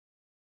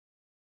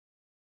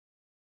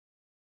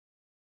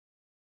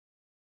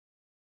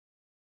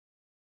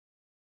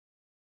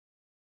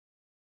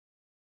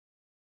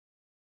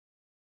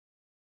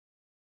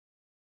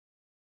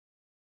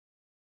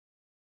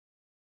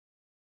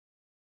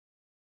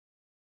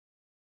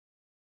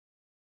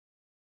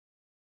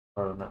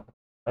 Part of that.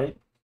 Light,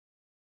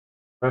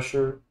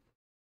 pressure.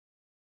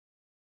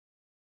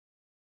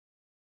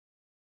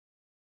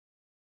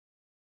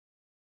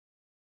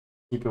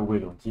 Keep it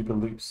wiggling. Keep it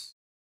loose.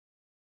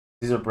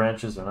 These are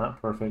branches. They're not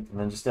perfect. And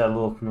then just add a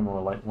little few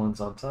more light ones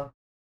on top.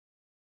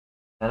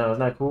 I know, isn't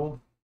that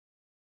cool?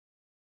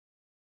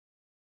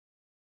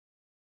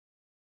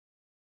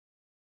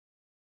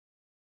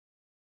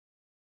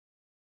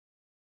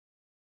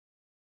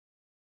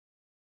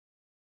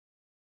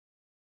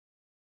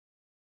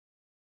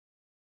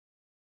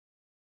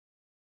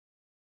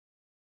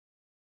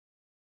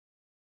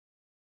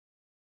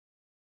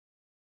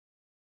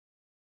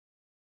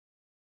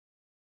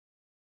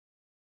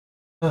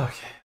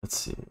 Okay, let's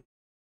see.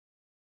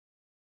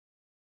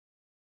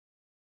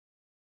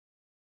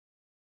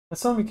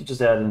 That's something we could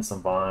just add in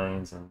some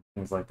vines and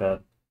things like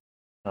that.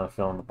 Kind of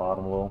fill in the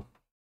bottom a little.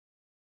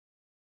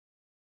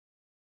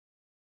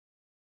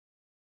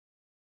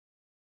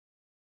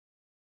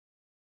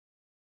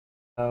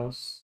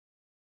 House.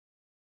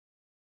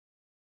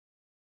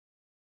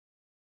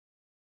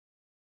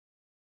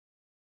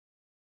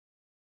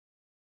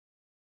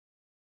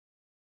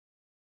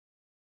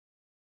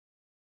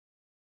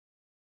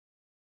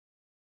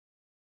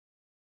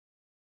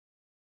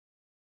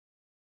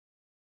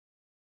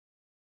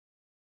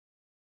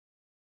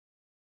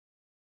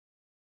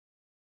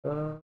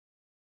 Uh,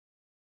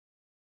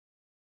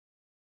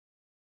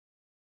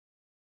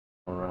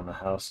 around the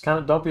house. Kind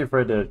of don't be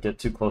afraid to get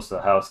too close to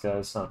the house, guys.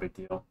 It's not a big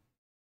deal.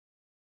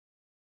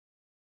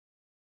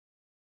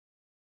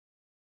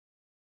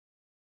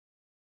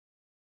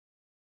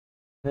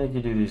 I think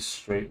you do these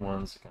straight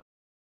ones.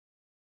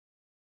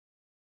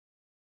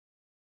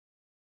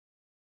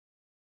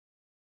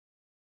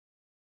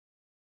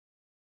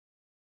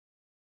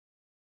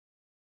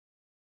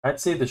 I'd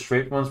say the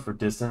straight ones for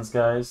distance,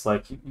 guys.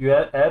 Like you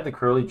add the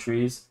curly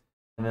trees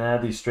and then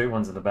add these straight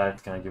ones in the back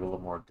to kind of give a little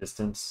more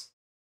distance.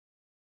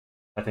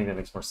 I think that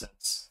makes more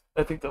sense.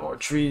 I think the more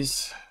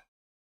trees,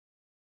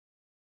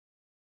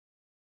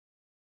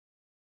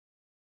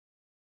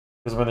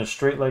 because when they're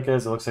straight like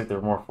guys, it looks like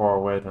they're more far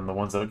away than the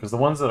ones that are. Because the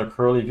ones that are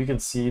curly, if you can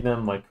see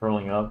them like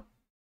curling up,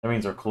 that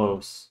means they're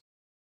close.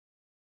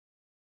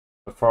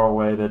 But far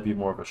away, that'd be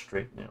more of a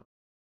straight, you know,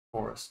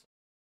 forest.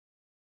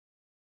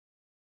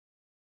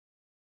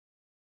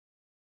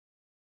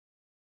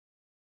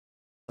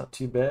 Not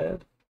too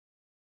bad.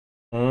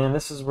 And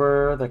this is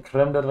where the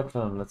creme de la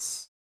creme.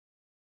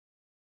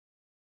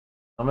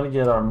 I'm gonna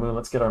get our moon.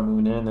 Let's get our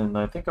moon in, and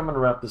I think I'm gonna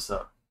wrap this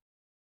up.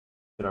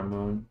 Get our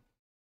moon.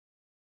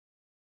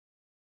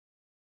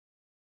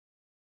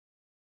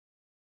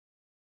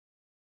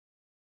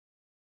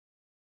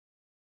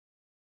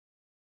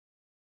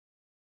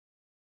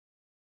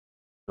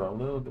 Draw a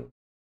little bit.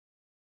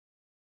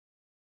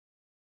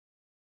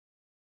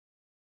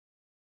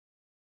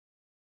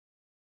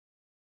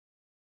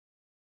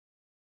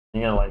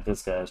 You're gonna like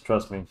this, guys.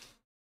 Trust me.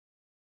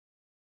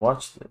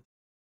 Watch this.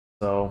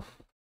 So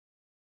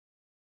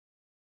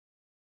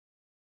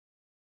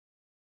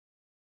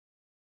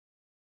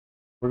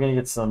we're gonna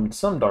get some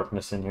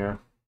darkness in here.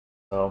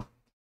 So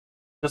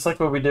just like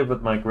what we did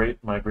with my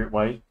great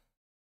white.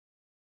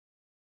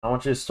 I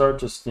want you to start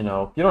just, you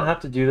know, you don't have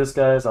to do this,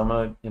 guys. I'm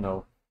gonna, you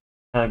know,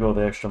 kind of go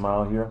the extra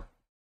mile here.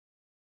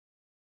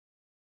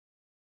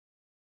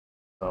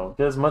 So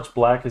get as much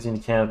black as you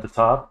can at the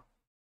top.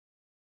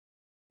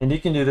 And you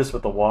can do this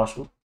with the wash.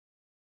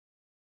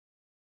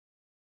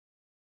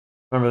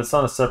 Remember, it's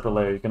on a separate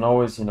layer. You can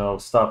always, you know,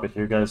 stop it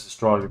here, guys. Just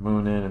draw your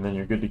moon in, and then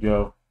you're good to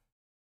go.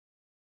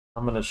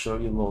 I'm going to show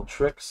you a little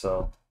trick.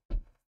 So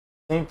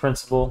same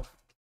principle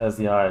as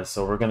the eyes.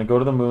 So we're going to go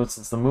to the moon.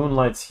 Since the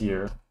moonlight's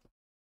here,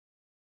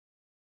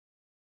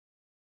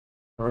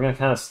 we're going to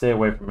kind of stay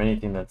away from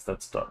anything that's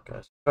dark,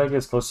 guys. Try to get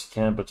as close as you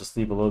can, but just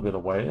leave a little bit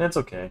of white. And it's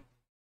okay.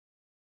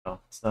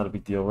 No, it's not a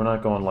big deal. We're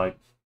not going like...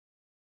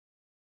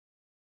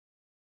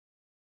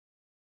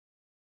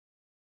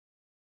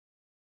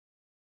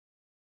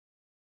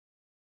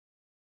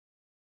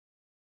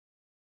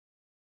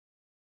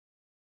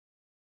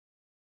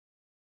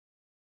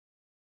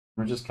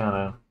 We're just kind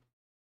of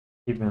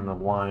keeping the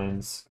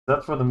lines.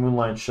 That's where the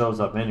moonlight shows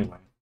up anyway.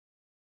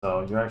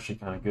 So you're actually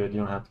kind of good. You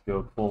don't have to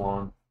go full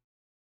on.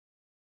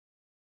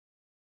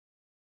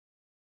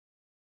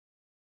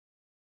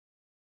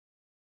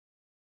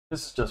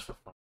 This is just for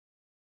fun.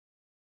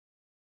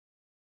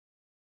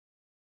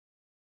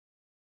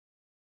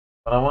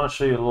 But I want to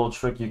show you a little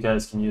trick you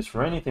guys can use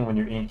for anything when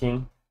you're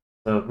inking.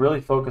 To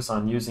really focus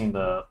on using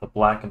the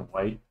black and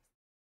white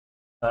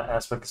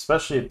aspect,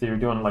 especially if you're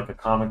doing like a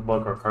comic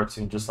book or a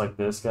cartoon just like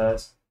this,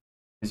 guys.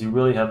 Because you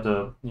really have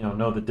to, you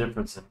know the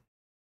difference. And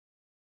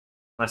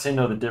when I say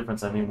know the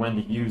difference, I mean when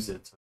to use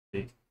it. So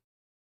you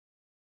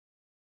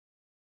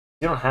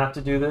don't have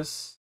to do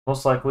this.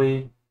 Most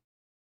likely,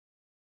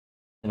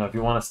 you know, if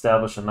you want to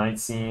establish a night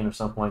scene or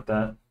something like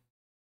that.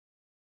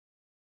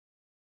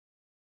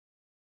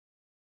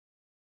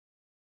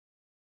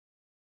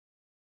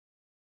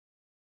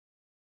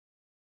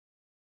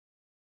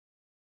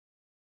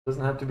 It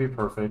doesn't have to be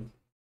perfect.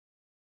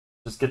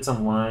 Just get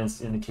some lines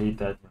to indicate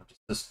that, you know,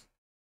 just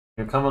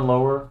you're coming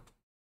lower,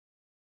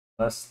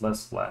 less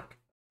black.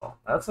 Oh,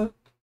 that's it.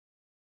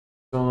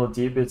 Going a little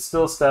deep. It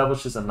still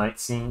establishes a night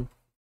scene.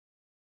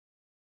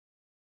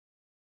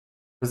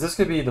 Because this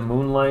could be the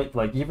moonlight.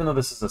 Like, even though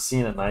this is a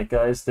scene at night,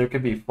 guys, there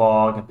could be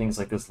fog and things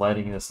like this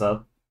lighting this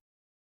up.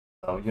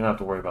 So you don't have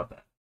to worry about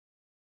that.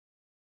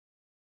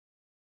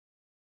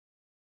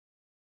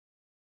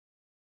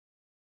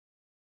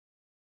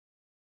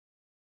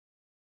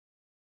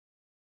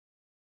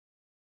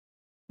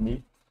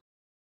 Neat.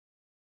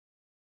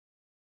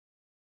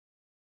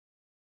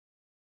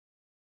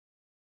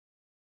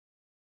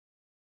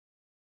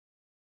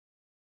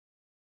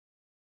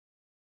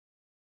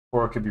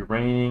 Or it could be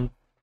raining.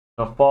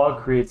 Now,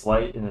 fog creates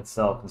light in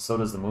itself, and so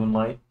does the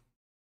moonlight.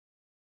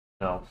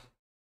 No.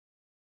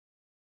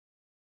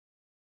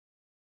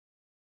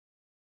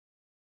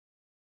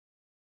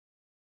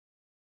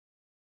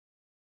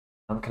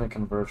 I'm going to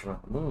converge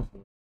around the moon.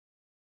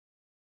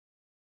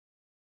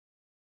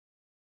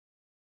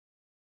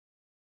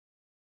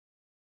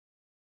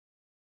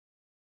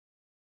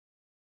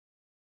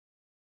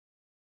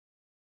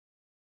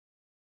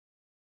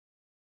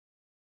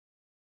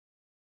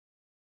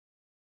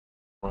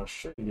 I want to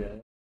show you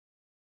guys.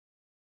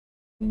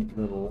 Neat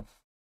little...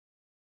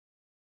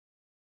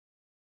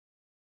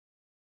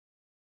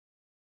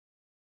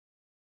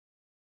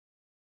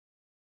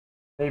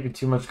 Maybe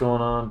too much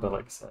going on, but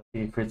like I said,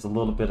 it creates a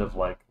little bit of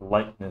like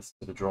lightness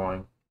to the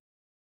drawing.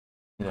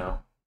 You know,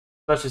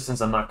 especially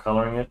since I'm not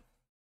coloring it.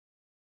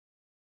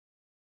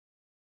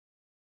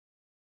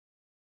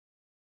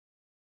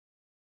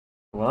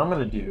 What I'm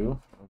going to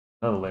do,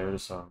 another layer,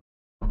 so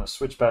I'm going to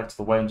switch back to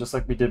the white, and just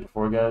like we did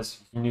before, guys,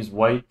 you can use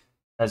white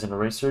as an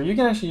eraser. You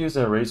can actually use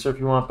an eraser if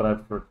you want, but I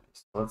prefer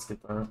this. So let's get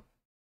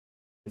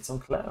some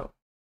cloud.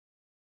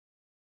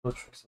 Little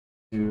tricks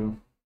to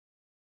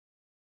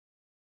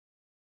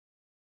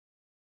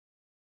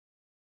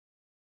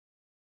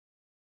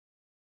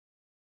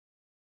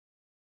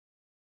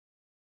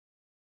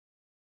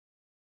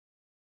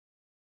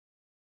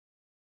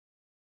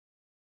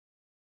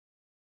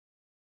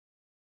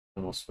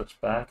and we'll switch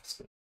back. Let's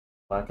get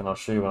black, and I'll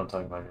show you what I'm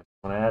talking about here.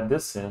 When I add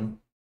this in,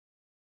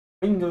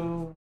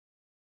 bingo!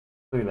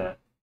 Look at that.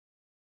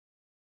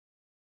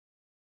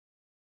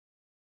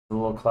 A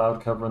little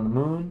cloud covering the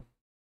moon.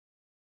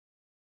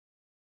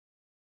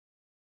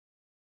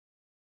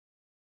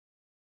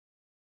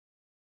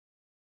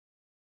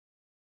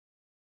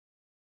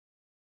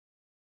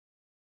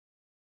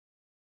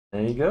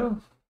 There you go.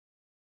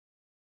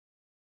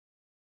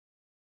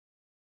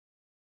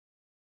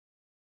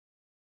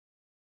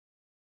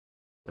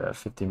 Yeah,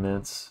 50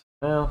 minutes.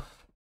 Well,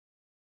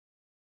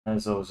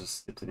 as always,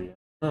 just get to the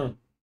end.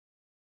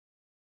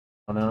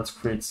 Oh, now let's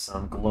create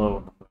some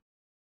glow.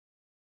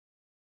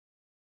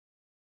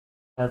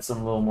 Add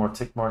some little more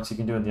tick marks. You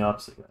can do it in the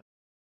opposite.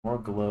 More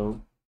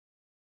glow.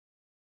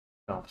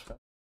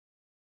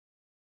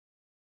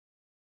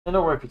 And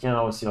don't worry if you can't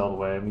always see all the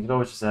way. I mean, you can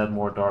always just add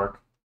more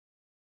dark.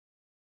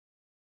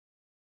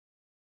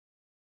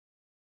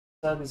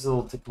 Add these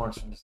little tick marks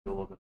from just a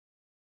little bit.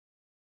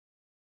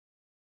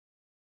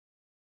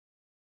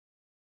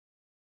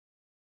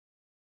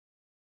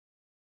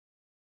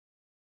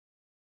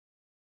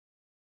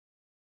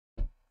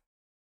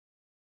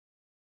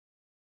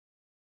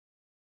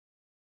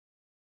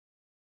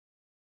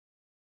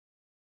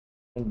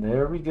 And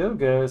there we go,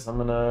 guys. I'm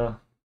gonna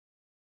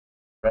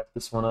wrap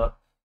this one up.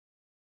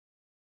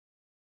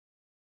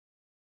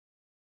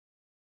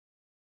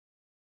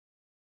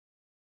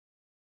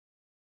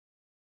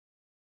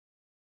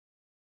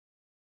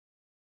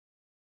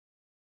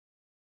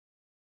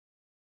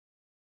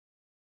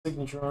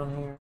 Signature on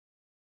here.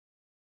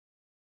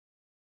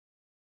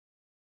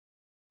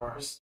 Or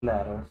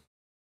splatter.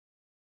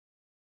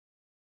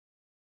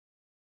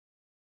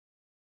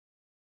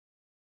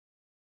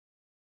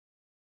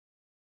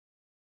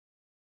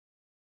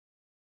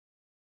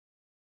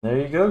 There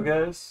you go,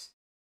 guys.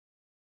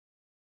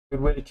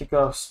 Good way to kick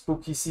off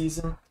spooky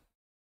season.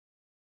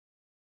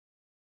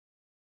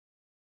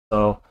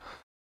 So,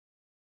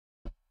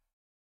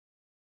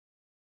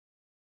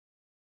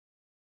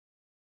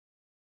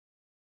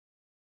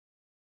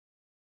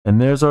 and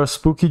there's our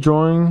spooky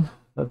drawing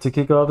to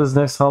kick off this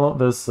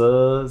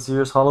this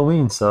year's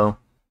Halloween. So,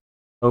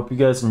 hope you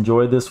guys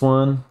enjoyed this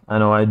one. I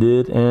know I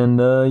did, and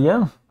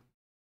yeah,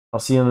 I'll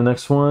see you in the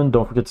next one.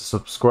 Don't forget to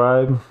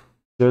subscribe,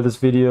 share this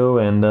video,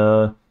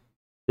 and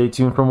stay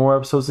tuned for more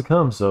episodes to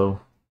come. So,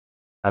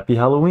 happy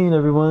Halloween,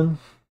 everyone!